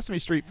on Sesame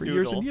Street for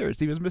years and years.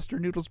 He was Mr.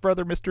 Noodle's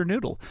brother, Mr.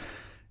 Noodle.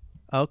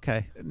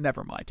 Okay.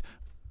 Never mind.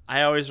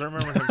 I always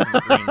remember him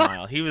from Green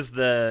Mile. He was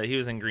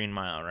in Green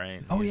Mile,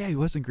 right? Oh yeah, he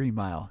was in Green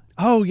Mile.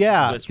 Oh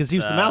yeah, because he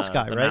was the mouse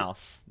guy, right?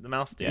 The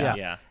mouse dude. Yeah.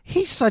 Yeah.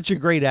 He's such a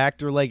great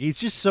actor. Like, he's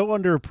just so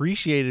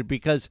underappreciated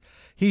because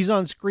he's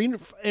on screen.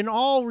 In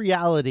all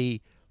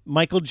reality,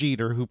 Michael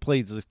Jeter, who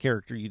plays this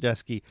character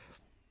Udesky,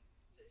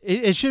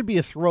 it should be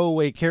a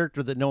throwaway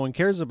character that no one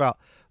cares about.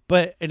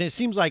 And it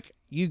seems like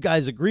you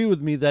guys agree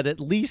with me that at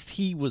least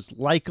he was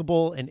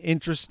likable and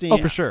interesting. Oh,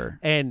 for sure.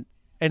 And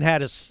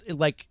had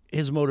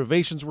his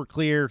motivations were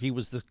clear. He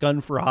was this gun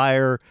for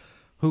hire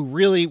who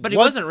really, but he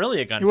wasn't really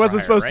a gun. He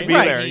wasn't supposed to be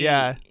Right. there.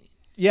 Yeah.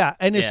 Yeah,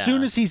 and as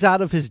soon as he's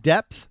out of his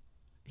depth,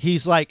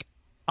 he's like,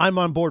 I'm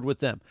on board with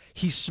them.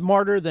 He's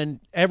smarter than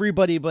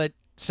everybody but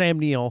Sam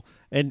Neill,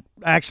 and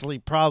actually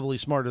probably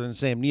smarter than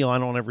Sam Neill. I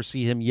don't ever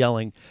see him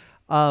yelling.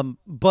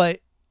 But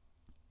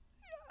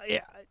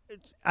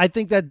I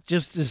think that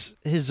just is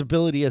his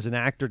ability as an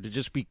actor to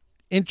just be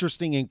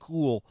interesting and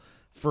cool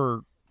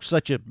for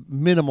such a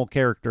minimal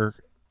character.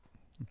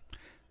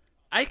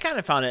 I kind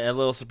of found it a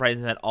little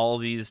surprising that all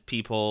these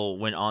people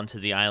went onto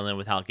the island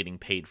without getting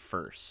paid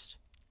first.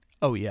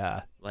 Oh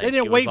yeah. Like, They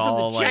didn't it wait was for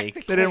all, the check like, to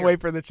They clear. didn't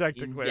wait for the check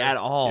to clear at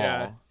all.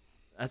 Yeah.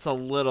 That's a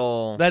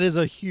little. That is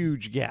a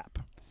huge gap.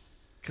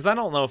 Because I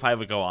don't know if I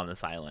would go on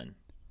this island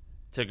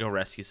to go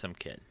rescue some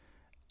kid.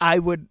 I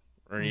would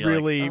Or you're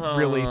really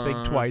like,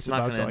 think twice it's not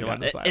about gonna going do on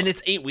it. this island. And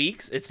it's 8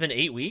 weeks. It's been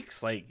 8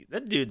 weeks. Like,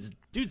 that dude's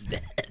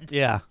dead.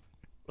 Yeah.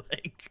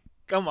 Like,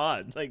 come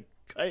on. Like,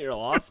 cut your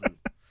losses.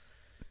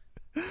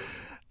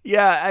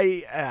 Yeah,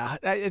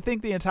 I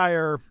think the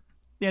entire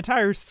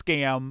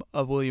scam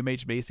of William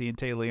H. Macy and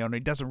Tay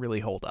Leone doesn't really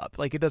hold up.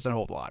 Like, it doesn't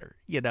hold water.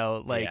 You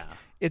know, like Yeah.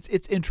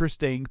 it's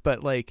interesting,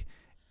 but like,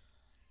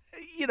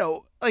 you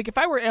know, like if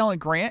I were Alan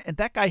Grant and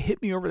that guy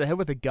hit me over the head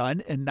with a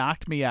gun and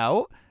knocked me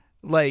out,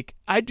 like,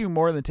 I'd do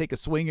more than take a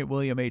swing at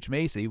William H.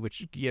 Macy,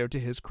 which, you know, to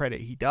his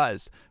credit, he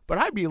does. But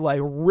I'd be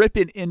like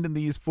ripping into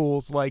these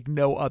fools like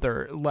no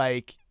other.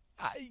 Like,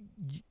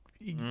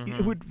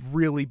 it would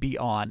really be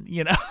on,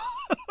 you know.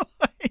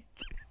 Like,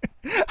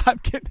 I'm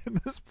getting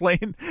in this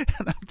plane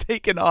and I'm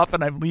taking off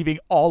and I'm leaving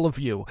all of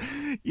you,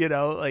 you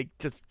know, like,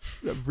 just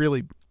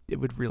really, it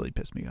would really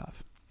piss me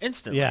off.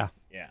 Instantly. Yeah.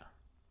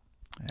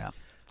 Yeah.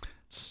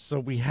 So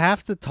we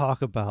have to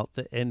talk about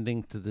the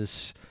ending to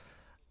this,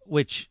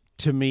 which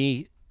to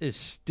me is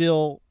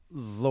still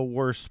the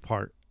worst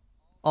part.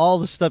 All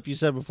the stuff you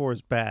said before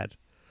is bad.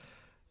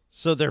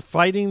 So they're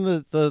fighting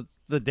the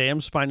damn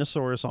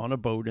Spinosaurus on a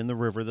boat in the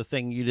river, the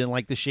thing you didn't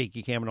like, the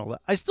shaky cam and all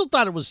that. I still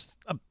thought it was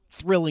a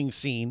thrilling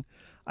scene.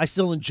 I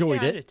still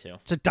enjoyed Yeah, I it. did too.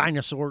 It's a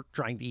dinosaur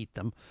trying to eat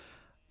them.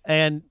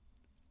 And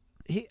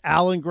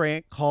Alan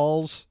Grant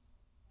calls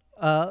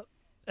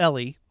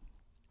Ellie,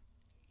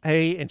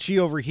 hey, and she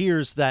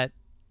overhears that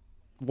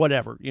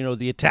whatever, you know,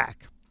 the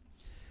attack.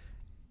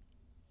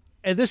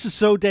 And this is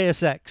so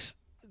Deus Ex.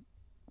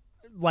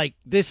 Like,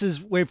 this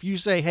is where if you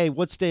say, hey,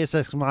 what's Deus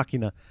Ex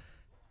Machina?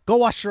 Go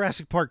watch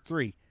Jurassic Park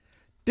 3.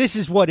 This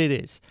is what it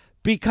is.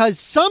 Because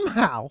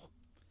somehow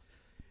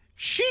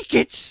she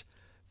gets...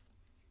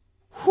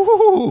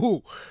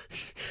 Whoo,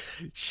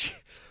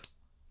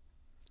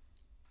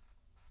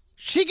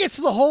 she gets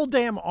the whole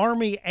damn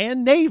Army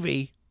and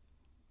Navy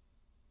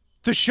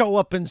to show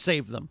up and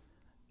save them.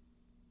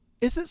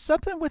 Is it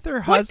something with her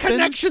What husband?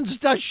 connections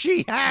does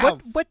she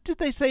have? What did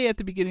they say at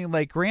the beginning?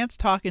 Like, Grant's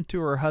talking to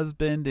her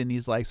husband and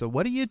he's like, so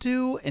what do you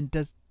do? And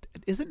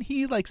isn't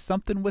he like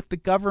something with the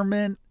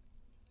government?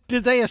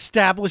 Did they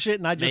establish it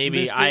and I just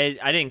Maybe missed it?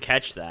 I didn't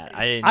catch that.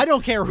 I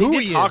don't care who he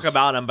he did talk is.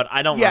 about him, but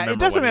I don't. Yeah, remember it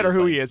doesn't what matter was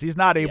who like. he is. He's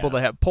not able Yeah.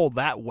 to have pulled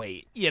that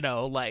weight. You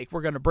know, like,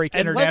 we're going to break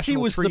Unless he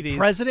international was treaties. the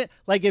president.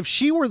 Like, if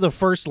she were the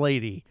first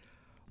lady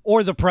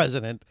or the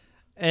president,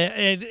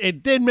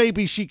 and then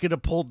maybe she could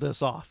have pulled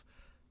this off.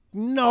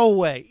 No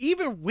way.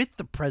 Even with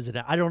the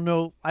president, I don't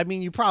know. I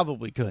mean, you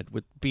probably could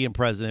with being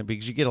president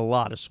because you get a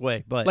lot of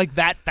sway. But Like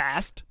that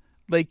fast.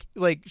 Like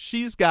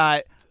she's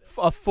got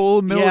a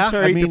full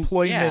military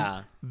deployment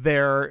Yeah.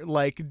 there,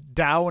 like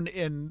down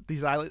in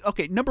these islands.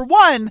 Okay, number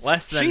one,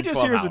 Less than she just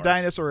 12 hears a hours.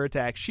 dinosaur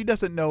attack. She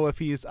doesn't know if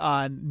he's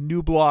on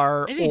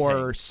Nublar Anything.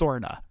 or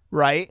Sorna,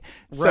 right?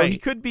 So Right. he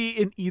could be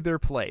in either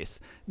place.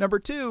 Number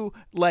two,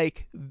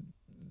 like,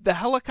 the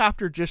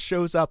helicopter just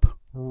shows up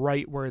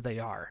right where they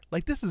are.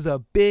 Like, this is a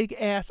big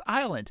ass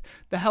island.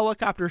 The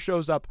helicopter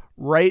shows up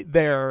right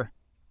there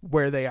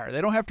where they are.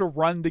 They don't have to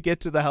run to get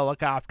to the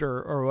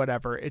helicopter or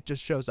whatever. It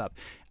just shows up.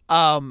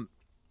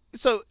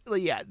 So,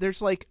 yeah,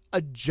 there's like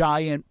a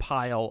giant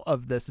pile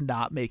of this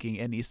not making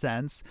any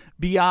sense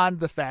beyond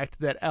the fact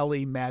that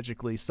Ellie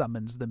magically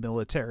summons the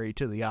military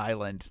to the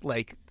island.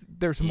 Like,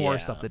 there's more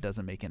stuff that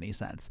doesn't make any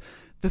sense.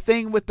 The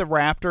thing with the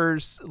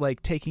raptors,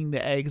 like, taking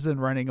the eggs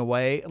and running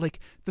away, like,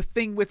 the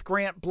thing with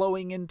Grant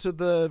blowing into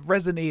the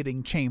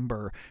resonating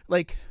chamber,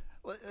 like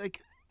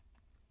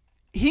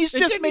he's It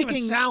just didn't even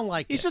making sound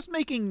like he's it. just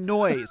making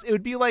noise. It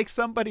would be like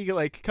somebody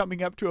like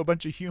coming up to a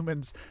bunch of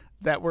humans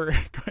that were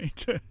going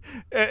to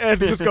and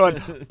just going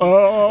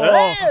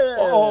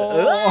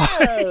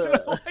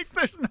like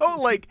there's no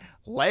like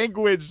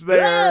language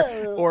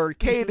there or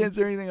cadence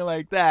or anything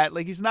like that.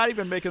 Like he's not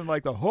even making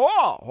like the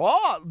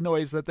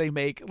noise that they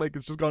make. Like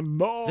it's just going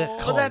no.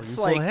 Well, that's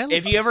Calling for like help.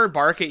 if you ever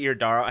bark at your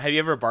dog. Have you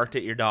ever barked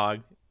at your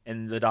dog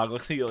and the dog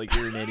looks at you like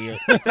you're an idiot?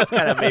 That's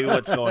kind of maybe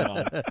what's going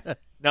on.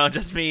 No,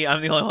 just me.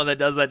 I'm the only one that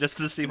does that just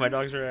to see my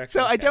dog's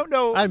reaction. So I don't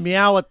know. I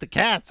meow at the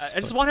cats. I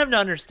just want him to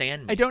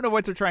understand me. I don't know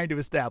what they're trying to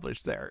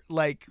establish there.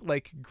 Like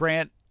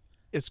Grant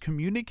is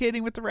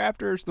communicating with the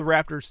Raptors. The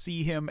Raptors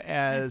see him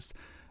as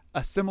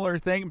a similar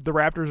thing. The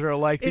Raptors are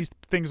like, these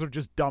things are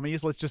just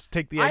dummies. Let's just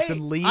take the eggs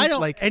and leave. I don't.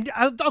 Like,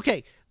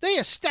 Okay, they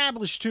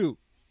established too.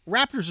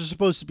 Raptors are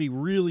supposed to be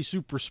really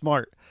super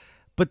smart,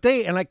 but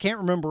and I can't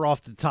remember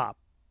off the top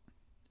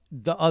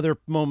the other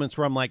moments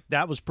where I'm like,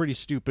 that was pretty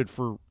stupid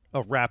for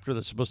a raptor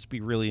that's supposed to be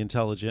really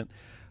intelligent.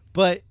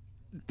 But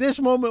this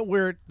moment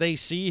where they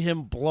see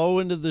him blow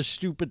into the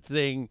stupid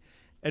thing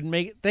and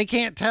they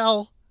can't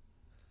tell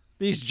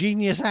these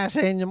genius ass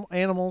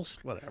animals,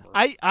 whatever.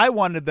 I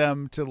wanted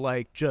them to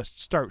like just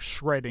start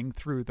shredding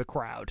through the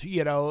crowd,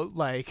 you know,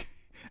 like,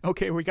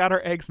 okay, we got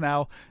our eggs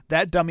now.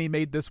 That dummy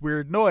made this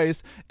weird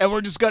noise, and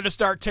we're just going to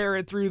start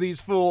tearing through these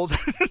fools.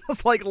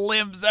 It's like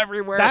limbs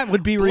everywhere. That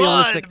would be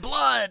realistic.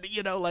 Blood,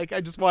 you know, like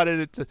I just wanted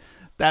it to,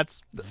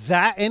 that's,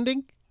 That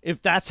ending, if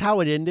that's how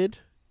it ended,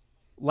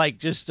 like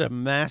just a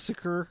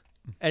massacre,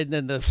 and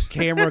then the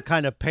camera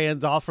kind of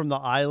pans off from the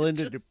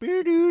island and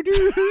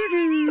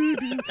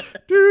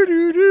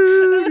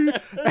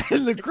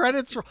and the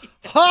credits are,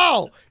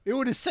 it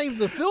would have saved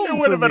the film. it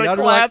would have for been me. a I'd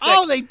be like, classic.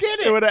 oh, they did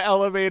it. It would have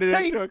elevated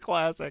They- it to a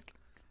classic.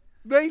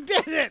 They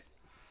did it.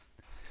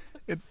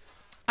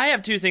 I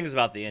have two things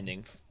about the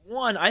ending.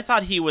 One, I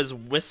thought he was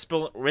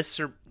whispering,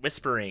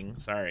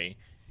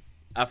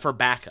 for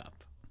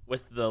backup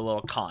with the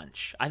little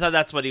conch. I thought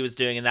that's what he was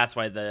doing, and that's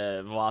why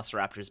the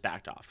Velociraptors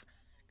backed off.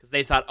 Because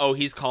they thought, oh,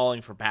 he's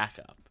calling for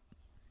backup.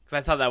 Because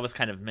I thought that was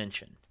kind of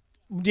mentioned.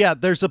 Yeah,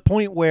 there's a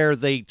point where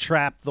they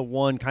trap the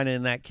one kind of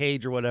in that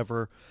cage or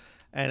whatever,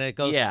 and it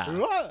goes, Yeah.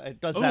 It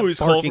does Oh, that he's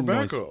calling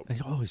barking for noise.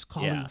 backup. Oh, he's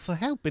calling Yeah. for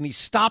help, and he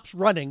stops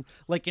running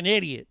like an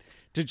idiot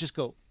to just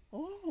go,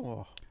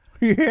 oh,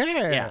 yeah.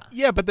 Yeah.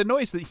 Yeah, but the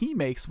noise that he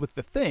makes with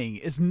the thing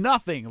is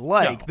nothing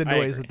like No, the I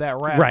noise agree. that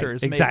raptor Right,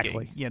 is exactly.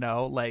 making. You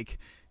know, like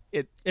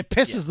it. It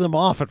pisses them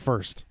off at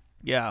first.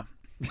 Yeah,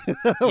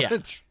 Yeah.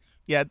 Which-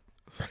 yeah.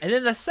 And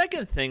then the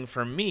second thing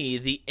for me,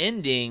 the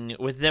ending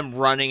with them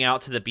running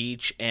out to the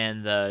beach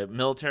and the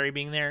military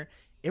being there,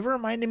 it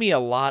reminded me a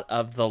lot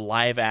of the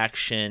live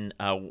action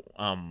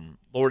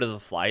Lord of the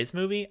Flies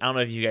movie. I don't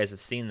know if you guys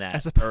have seen that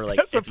As, or like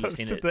as if you've opposed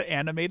seen to it. the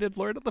animated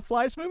Lord of the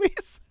Flies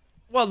movies.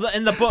 Well,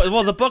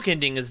 the book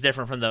ending is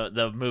different from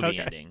the movie Okay.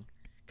 ending.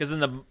 Because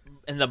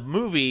in the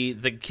movie,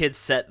 the kids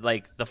set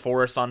like the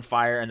forest on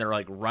fire and they're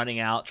like running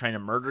out trying to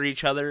murder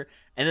each other,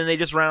 and then they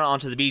just run out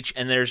onto the beach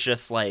and there's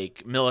just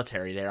like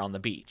military there on the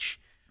beach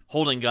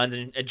holding guns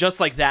and just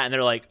like that, and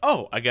they're like,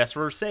 oh, I guess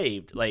we're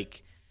saved.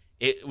 Like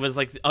it was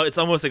like, oh, it's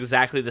almost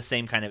exactly the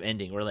same kind of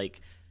ending where like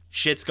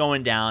shit's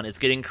going down, it's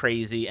getting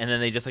crazy, and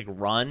then they just like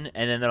run,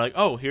 and then they're like,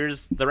 oh,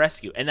 here's the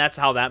rescue, and that's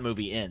how that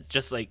movie ends.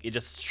 Just like it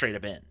just straight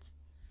up ends.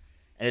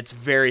 And it's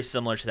very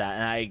similar to that.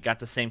 And I got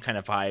the same kind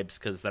of vibes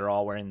because they're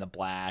all wearing the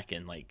black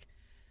and like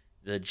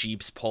the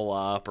Jeeps pull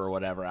up or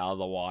whatever out of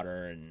the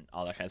water and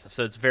all that kind of stuff.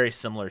 So it's very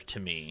similar to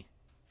me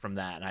from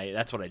that. And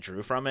that's what I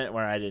drew from it,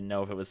 where I didn't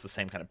know if it was the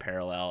same kind of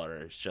parallel or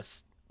it's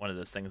just one of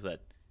those things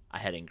that I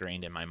had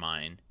ingrained in my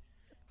mind.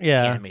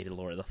 yeah. Animated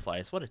Lord of the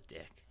Flies. What a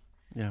dick.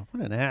 Yeah.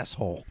 What an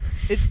asshole.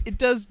 It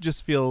does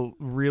just feel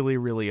really,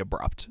 really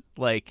abrupt.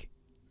 Like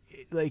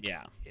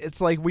Yeah.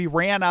 it's like we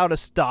ran out of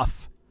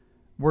stuff.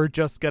 We're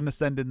just going to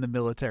send in the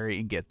military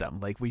and get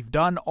them. Like, we've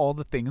done all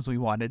the things we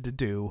wanted to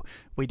do.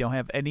 We don't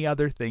have any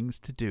other things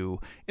to do.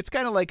 It's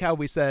kind of like how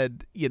we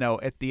said, you know,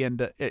 at the end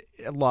of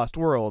Lost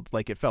World,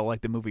 like, it felt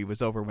like the movie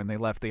was over when they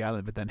left the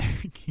island, but then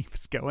it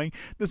keeps going.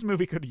 This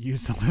movie could have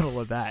used a little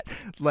of that.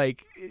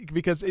 Like,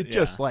 because it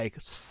just, like,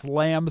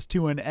 slams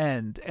to an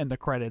end and the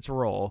credits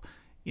roll,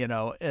 you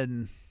know,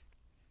 and...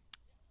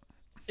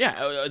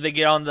 Yeah, they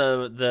get on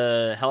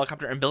the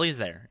helicopter and Billy's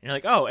there. And you're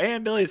like, oh,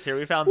 and Billy's here.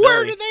 We found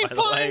Where Billy, did they by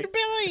the way. find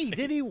Billy?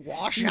 Did he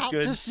wash He's out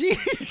good. to sea?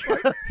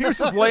 He was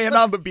just laying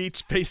on the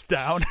beach face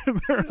down.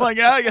 And they're like,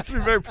 I guess we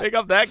better pick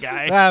up that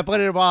guy. Put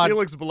him on. He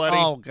looks bloody.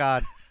 Oh,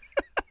 God.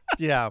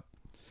 Yeah.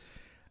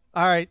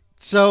 All right.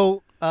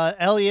 So,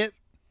 Elliot,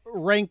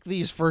 rank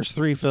these first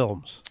three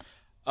films.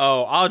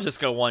 Oh, I'll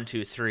just go 1,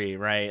 2, 3,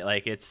 right?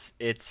 Like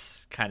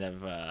it's kind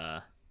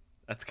of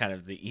That's kind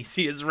of the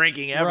easiest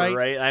ranking ever, Right.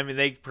 right? I mean,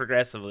 they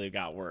progressively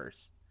got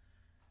worse.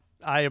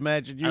 I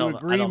imagine I you don't- I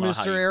agree, don't know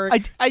how Mr. you-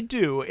 Eric. I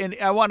do, and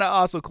I want to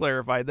also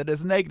clarify that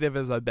as negative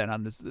as I've been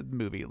on this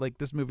movie, like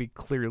this movie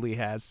clearly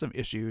has some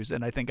issues,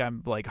 and I think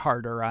I'm like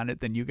harder on it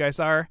than you guys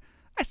are.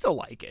 I still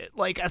like it.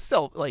 Like I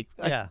still like.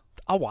 Yeah.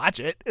 I'll watch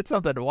it. It's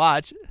something to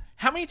watch.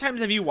 How many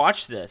times have you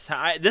watched this?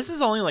 This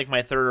is only like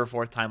my third or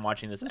fourth time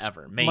watching this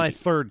ever. Maybe. My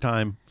third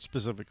time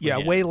specifically. Yeah,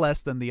 Yeah. way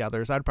less than the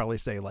others. I'd probably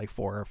say like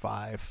 4 or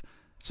 5.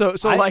 So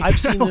I- like I've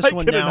seen I this like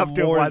one it now enough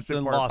to have more watched it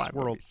than 4 or Lost 5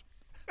 World. movies.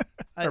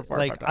 I, Or 4 or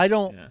 5 like times. I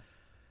don't Yeah.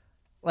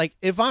 like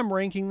if I'm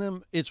ranking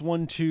them, it's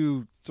 1,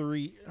 2,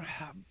 3,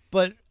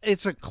 but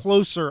it's a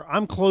closer.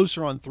 I'm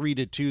closer on 3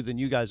 to 2 than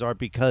you guys are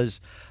because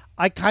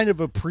I kind of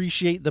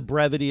appreciate the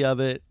brevity of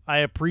it. I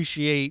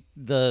appreciate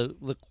the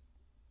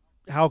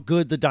how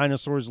good the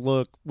dinosaurs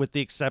look, with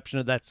the exception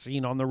of that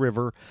scene on the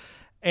river.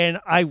 And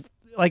I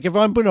like if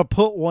I'm gonna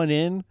put one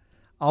in,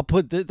 I'll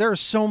put there are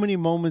so many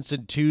moments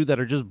in 2 that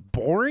are just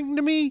boring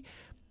to me,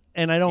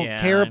 and I don't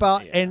Yeah, care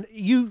about. yeah. And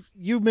you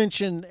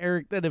mentioned,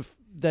 Eric,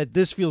 that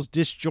this feels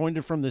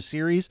disjointed from the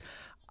series.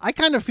 I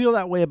kind of feel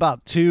that way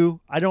about 2.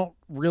 I don't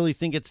really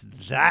think it's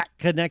that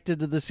connected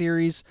to the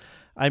series.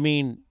 I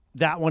mean,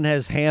 that one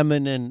has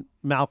Hammond and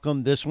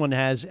Malcolm. This one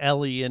has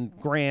Ellie and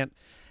Grant,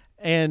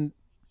 and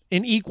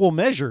in equal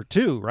measure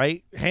too,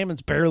 right?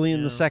 Hammond's barely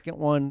in the second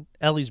one.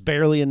 Ellie's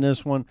barely in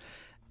this one.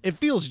 It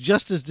feels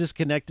just as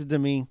disconnected to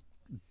me,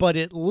 but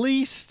at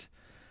least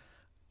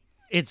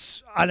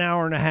it's an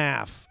hour and a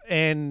half,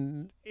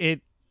 and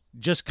it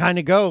just kind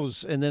of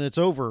goes, and then it's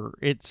over.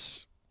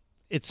 It's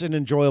an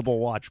enjoyable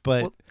watch,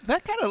 but Well,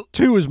 that kind of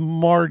 2 is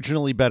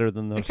marginally better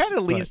than those. it kind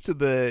of but- leads to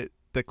the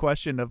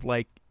question of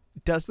like,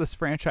 does this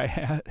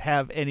franchise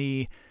have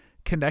any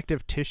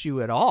connective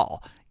tissue at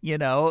all? You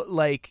know,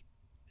 like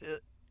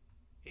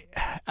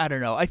I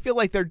don't know. I feel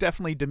like they're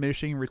definitely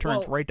diminishing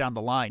returns Well- right down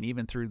the line,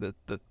 even through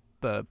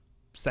the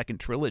second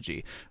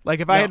trilogy. Like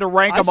if I No, had to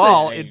rank I them say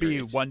all, I it'd be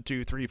agree. 1,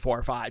 2, 3,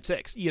 4, 5,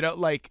 6. You know,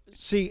 like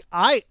See,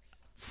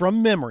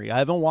 from memory, I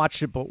haven't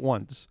watched it but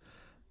once,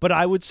 but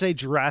I would say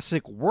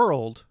Jurassic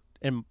World,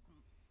 and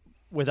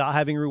without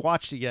having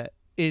rewatched it yet,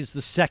 is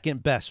the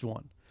second best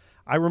one.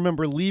 I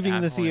remember leaving Yeah,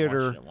 the I've only watched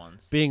theater it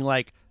once. being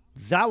like,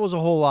 that was a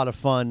whole lot of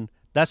fun.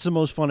 That's the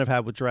most fun I've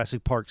had with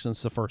Jurassic Park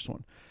since the first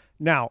one.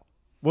 Now,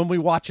 when we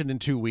watch it in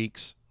 2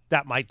 weeks,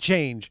 that might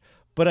change,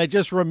 but I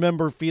just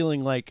remember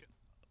feeling like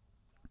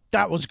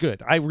that was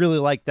good. I really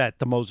liked that.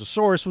 The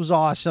Mosasaurus was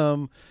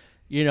awesome.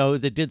 You know,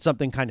 they did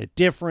something kind of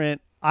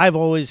different. I've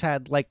always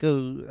had like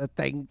a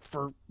thing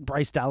for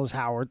Bryce Dallas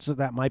Howard, so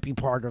that might be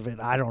part of it.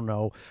 I don't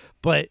know.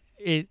 But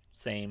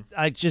Same.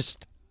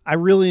 I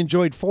really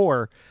enjoyed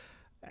 4,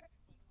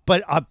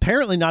 but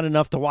apparently not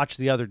enough to watch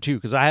the other 2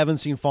 because I haven't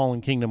seen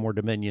Fallen Kingdom or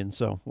Dominion,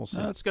 so we'll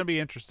see. it's going to be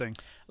interesting.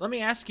 Let me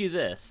ask you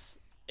this: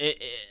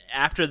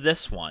 after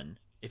this one,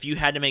 if you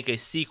had to make a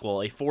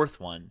sequel, a 4th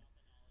one,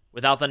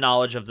 without the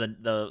knowledge of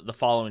the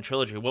following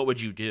trilogy, what would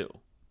you do?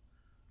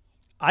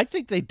 I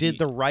think they did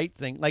the right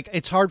thing. Like,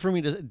 it's hard for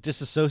me to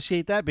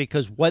disassociate that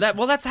because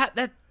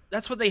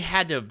That's what they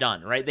had to have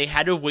done, right? They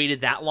had to have waited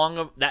that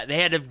long. That they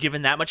had to have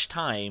given that much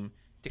time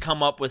to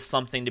come up with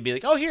something to be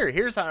like, oh,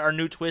 here's our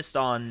new twist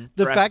on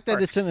the Jurassic fact that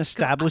Park. it's an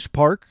established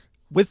park,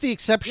 with the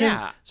exception.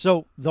 Yeah.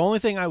 So the only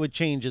thing I would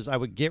change is I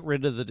would get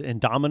rid of the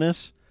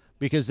Indominus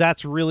because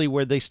that's really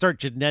where they start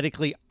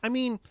genetically. I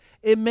mean,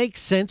 it makes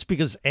sense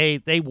because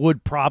they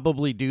would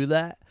probably do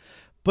that,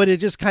 but it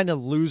just kind of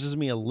loses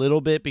me a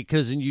little bit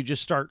because then you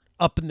just start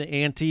upping the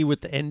ante with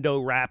the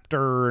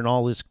Endoraptor and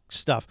all this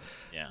stuff.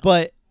 Yeah.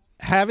 But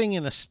having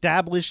an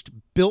established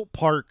built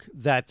park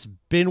that's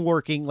been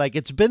working, like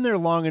it's been there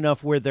long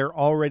enough where they're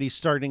already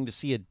starting to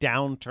see a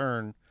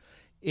downturn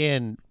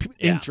in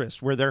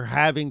interest, where they're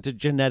having to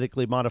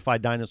genetically modify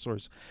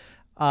dinosaurs.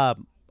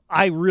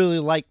 I really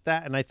like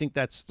that, and I think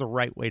that's the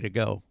right way to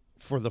go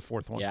for the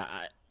 4th one. Yeah,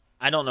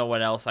 I don't know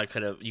what else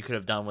you could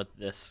have done with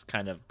this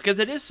kind of, because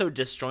it is so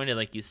disjointed,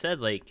 like you said.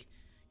 Like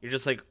you're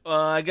just like,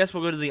 I guess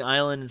we'll go to the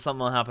island and something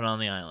will happen on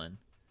the island.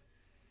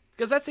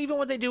 Because that's even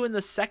what they do in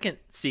the second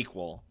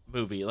sequel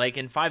movie. Like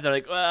in 5, they're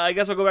like, I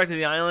guess we'll go back to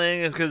the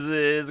island because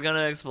it's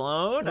gonna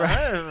explode.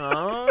 I don't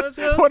know. It's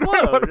gonna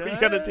explode. what are we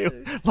gonna do?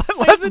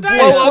 Let's the blow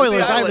dinosaurs. up Spoilers, the I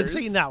haven't islands.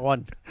 seen that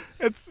one.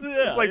 It's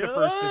like the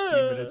first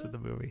 15 minutes of the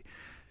movie.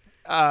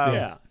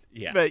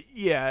 Yeah. But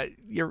yeah,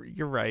 you're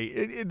right.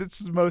 It's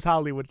the most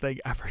Hollywood thing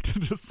ever to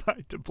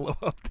decide to blow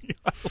up the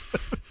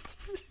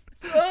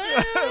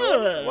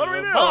island. What do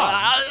we do?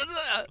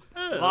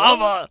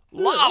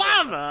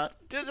 Lava.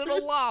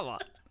 Digital lava.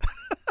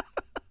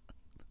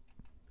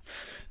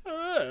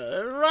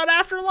 Run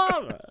after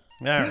lava.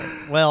 All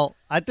right. Well,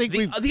 I think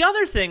The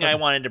other thing I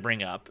wanted to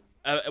bring up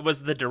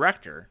was the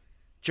director,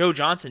 Joe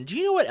Johnson. Do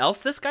you know what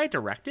else this guy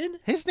directed?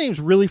 his name's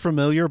really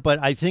familiar, but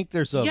I think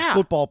there's a Yeah.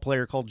 football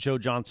player called Joe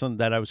Johnson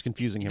that I was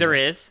confusing him There with.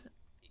 is.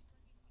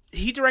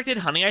 He directed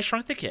Honey, I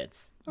Shrunk the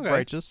Kids.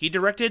 Righteous. He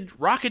directed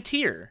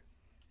Rocketeer.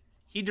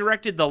 He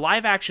directed the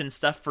live action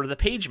stuff for The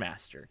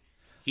Pagemaster.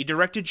 He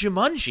directed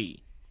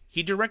Jumanji.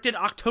 He directed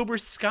October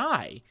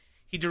Sky.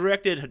 He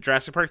directed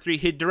Jurassic Park 3.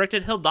 He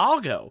directed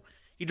Hidalgo.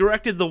 He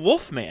directed The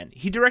Wolfman.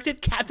 He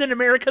directed Captain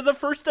America: The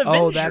First Avenger.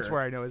 Oh, that's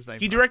where I know his name.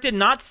 He from. directed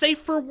Not Safe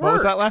for Work. What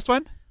was that last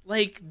one?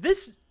 Like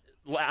this,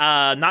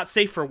 Not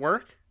Safe for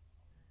Work.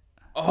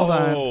 Hold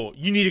Oh,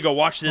 you need to go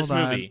watch this Hold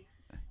on. movie.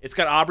 It's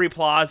got Aubrey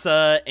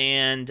Plaza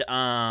and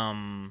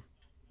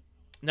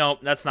no,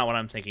 that's not what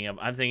I'm thinking of.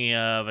 I'm thinking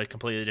of a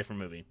completely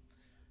different movie.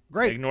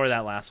 Great. Ignore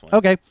that last one.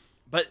 Okay.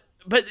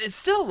 But it's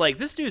still like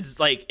this dude's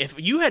like, if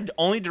you had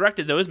only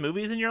directed those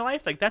movies in your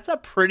life, like that's a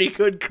pretty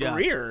good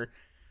career.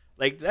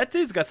 Like that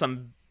dude's got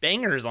some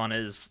bangers on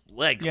his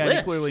list. Yeah, and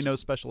he clearly knows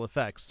special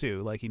effects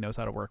too. Like he knows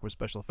how to work with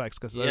special effects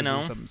because those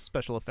are some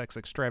special effects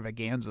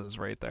extravaganzas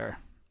right there.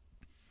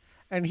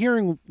 And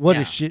hearing what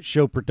Yeah. a shit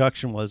show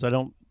production was,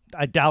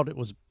 I doubt it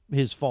was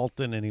his fault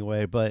in any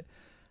way, but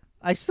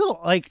I still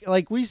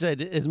like we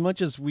said, as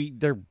much as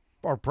there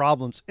are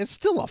problems, it's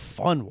still a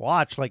fun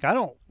watch. Like I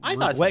don't I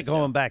thought regret so,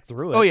 going too. back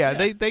through it. Oh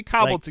yeah, they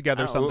cobbled Like,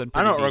 together something I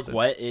pretty don't decent.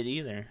 regret it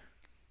either.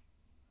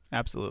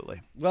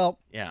 Absolutely. Well,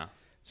 Yeah.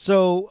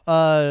 so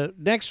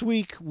next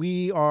week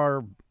we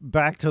are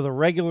back to the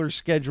regular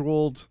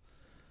scheduled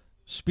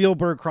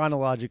Spielberg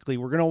chronologically.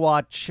 We're gonna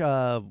watch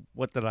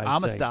what did I say?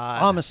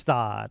 Amistad.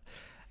 Amistad,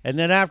 and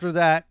then after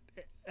that,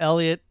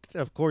 Elliot,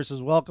 of course,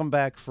 is welcome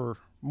back for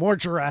more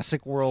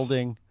Jurassic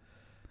Worlding.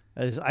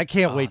 I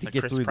can't wait to the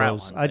get Chris through Pratt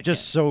those. ones, I'm I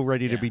just can't. so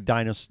ready to Yeah. be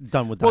done with Well,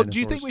 dinosaurs. do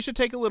you think we should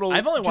take a little?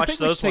 I've only do you watched think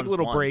we those should take a ones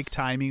little once. break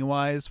timing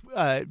wise,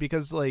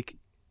 because like,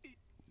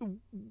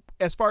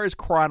 as far as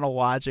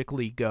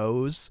chronologically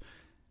goes,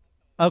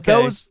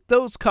 Okay,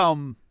 those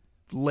come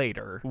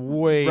later,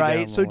 way down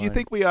right? the So do you line.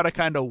 think we ought to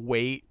kind of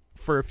wait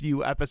for a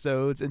few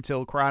episodes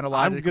until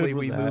chronologically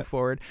with we that. move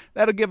forward?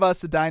 That'll give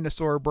us a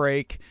dinosaur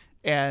break,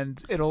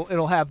 and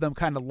it'll have them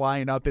kind of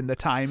line up in the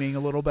timing a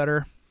little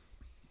better.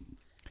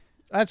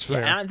 That's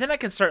fair? Yeah, and then I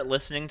can start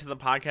listening to the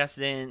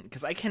podcast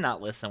because I cannot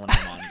listen when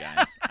I'm on,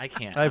 guys. I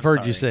can't. I've I'm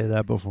heard you sorry. say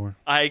that before.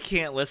 I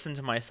can't listen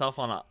to myself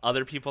on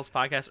other people's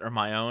podcasts or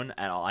my own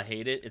at all. I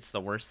hate it. It's the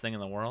worst thing in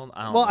the world.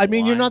 I don't Well, know I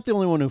mean, you're why. not the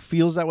only one who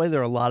feels that way.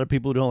 There are a lot of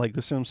people who don't like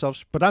listen to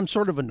themselves, but I'm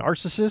sort of a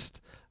narcissist,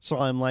 so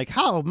I'm like,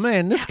 oh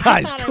man, this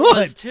guy's I thought good. I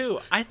was too.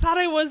 I thought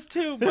I was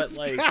too, but This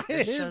like, guy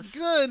it's is just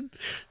good.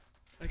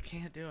 I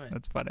can't do it.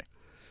 That's funny.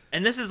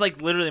 And this is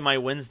like literally my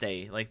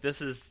Wednesday. Like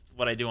this is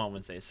what I do on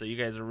Wednesdays. So you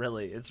guys are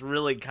it's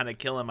really kind of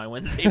killing my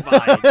Wednesday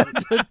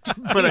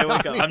vibes when I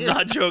wake up. I'm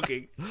not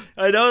joking.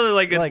 I know that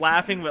like it's Like-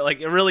 laughing, but like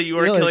really you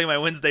are Really? killing my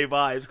Wednesday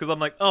vibes because I'm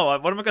like, oh,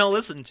 what am I gonna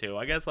listen to?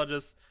 I guess I'll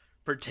just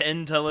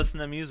pretend to listen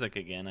to music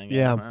again. I guess.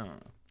 Yeah. I don't know.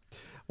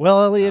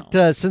 Well, Elliot,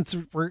 since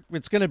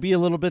it's going to be a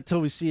little bit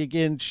till we see you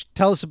again,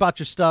 tell us about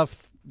your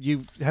stuff.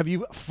 Have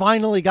you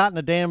finally gotten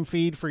a damn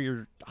feed for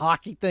your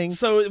hockey thing?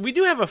 So we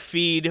do have a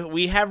feed.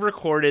 We have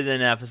recorded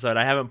an episode.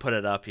 I haven't put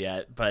it up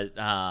yet, but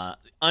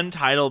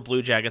Untitled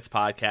Blue Jackets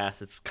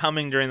podcast. It's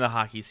coming during the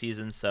hockey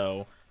season,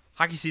 so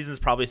hockey season's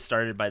probably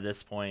started by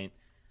this point.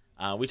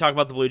 We talk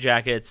about the Blue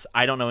Jackets.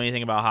 I don't know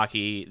anything about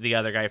hockey. The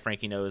other guy,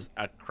 Frankie, knows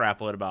a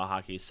crap load about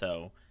hockey,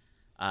 so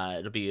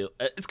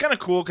it's kind of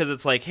cool because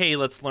it's like, hey,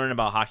 let's learn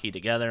about hockey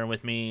together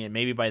with me, and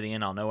maybe by the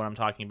end I'll know what I'm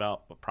talking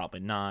about, but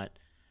probably not.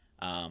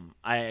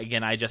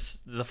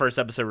 The first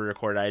episode we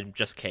recorded, I'm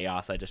just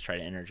chaos. I just try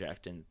to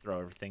interject and throw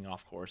everything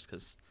off course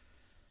because,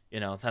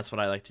 that's what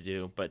I like to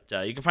do. But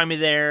you can find me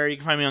there. You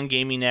can find me on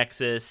Gaming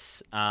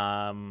Nexus. You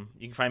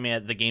can find me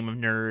at The Game of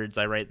Nerds.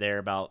 I write there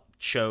about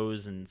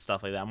shows and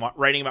stuff like that. I'm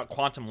writing about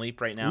Quantum Leap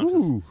right now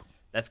because Ooh.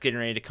 that's getting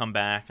ready to come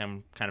back.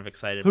 I'm kind of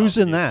excited. Who's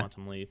about in the new that?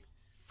 Quantum Leap.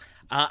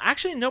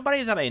 Actually,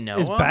 nobody that I know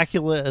Is of.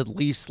 Bakula at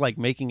least like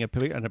making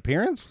an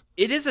appearance?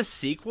 It is a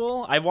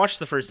sequel. I watched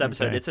the first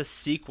episode. Okay. It's a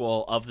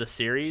sequel of the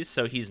series,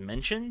 so he's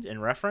mentioned in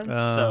reference. So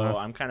Uh-huh.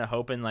 I'm kind of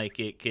hoping like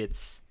it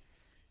gets.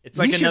 It's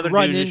We like should another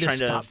run dude who's into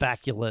trying Scott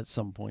to. Bakula at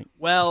some point.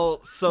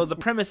 Well, so the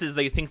premise is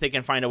they think they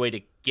can find a way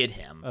to get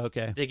him.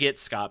 Okay. They get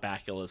Scott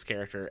Bakula's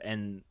character,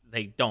 and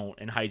they don't,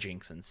 and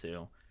hijinks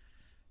ensue.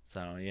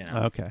 So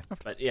Okay.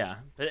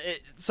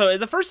 so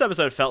the first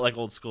episode felt like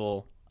old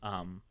school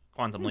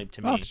Quantum Leap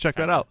to me. I'll have to check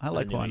that kinda out. I with a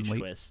like new Quantum age Leap.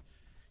 twist.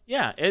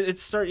 Yeah,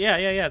 it's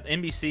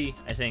NBC,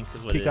 I think,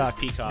 is what Peacock.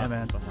 it is. Peacock. Yeah,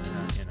 man. Something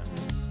like that,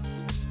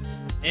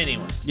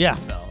 Anyway. Yeah.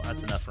 So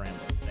that's enough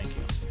rambling. Thank you.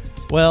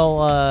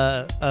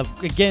 Well,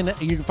 again,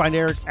 you can find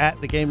Eric at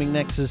the Gaming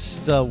Nexus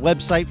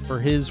website for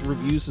his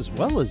reviews as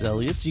well as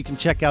Elliot's. You can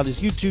check out his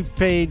YouTube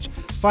page.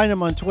 Find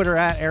him on Twitter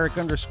at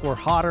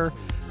Eric_Hodder.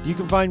 You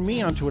can find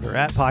me on Twitter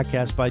at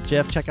Podcast by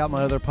Jeff. Check out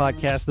my other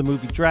podcast, The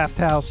Movie Draft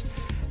House.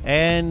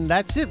 And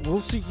that's it. We'll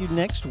see you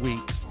next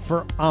week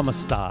for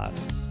Amistad.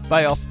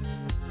 Bye, y'all.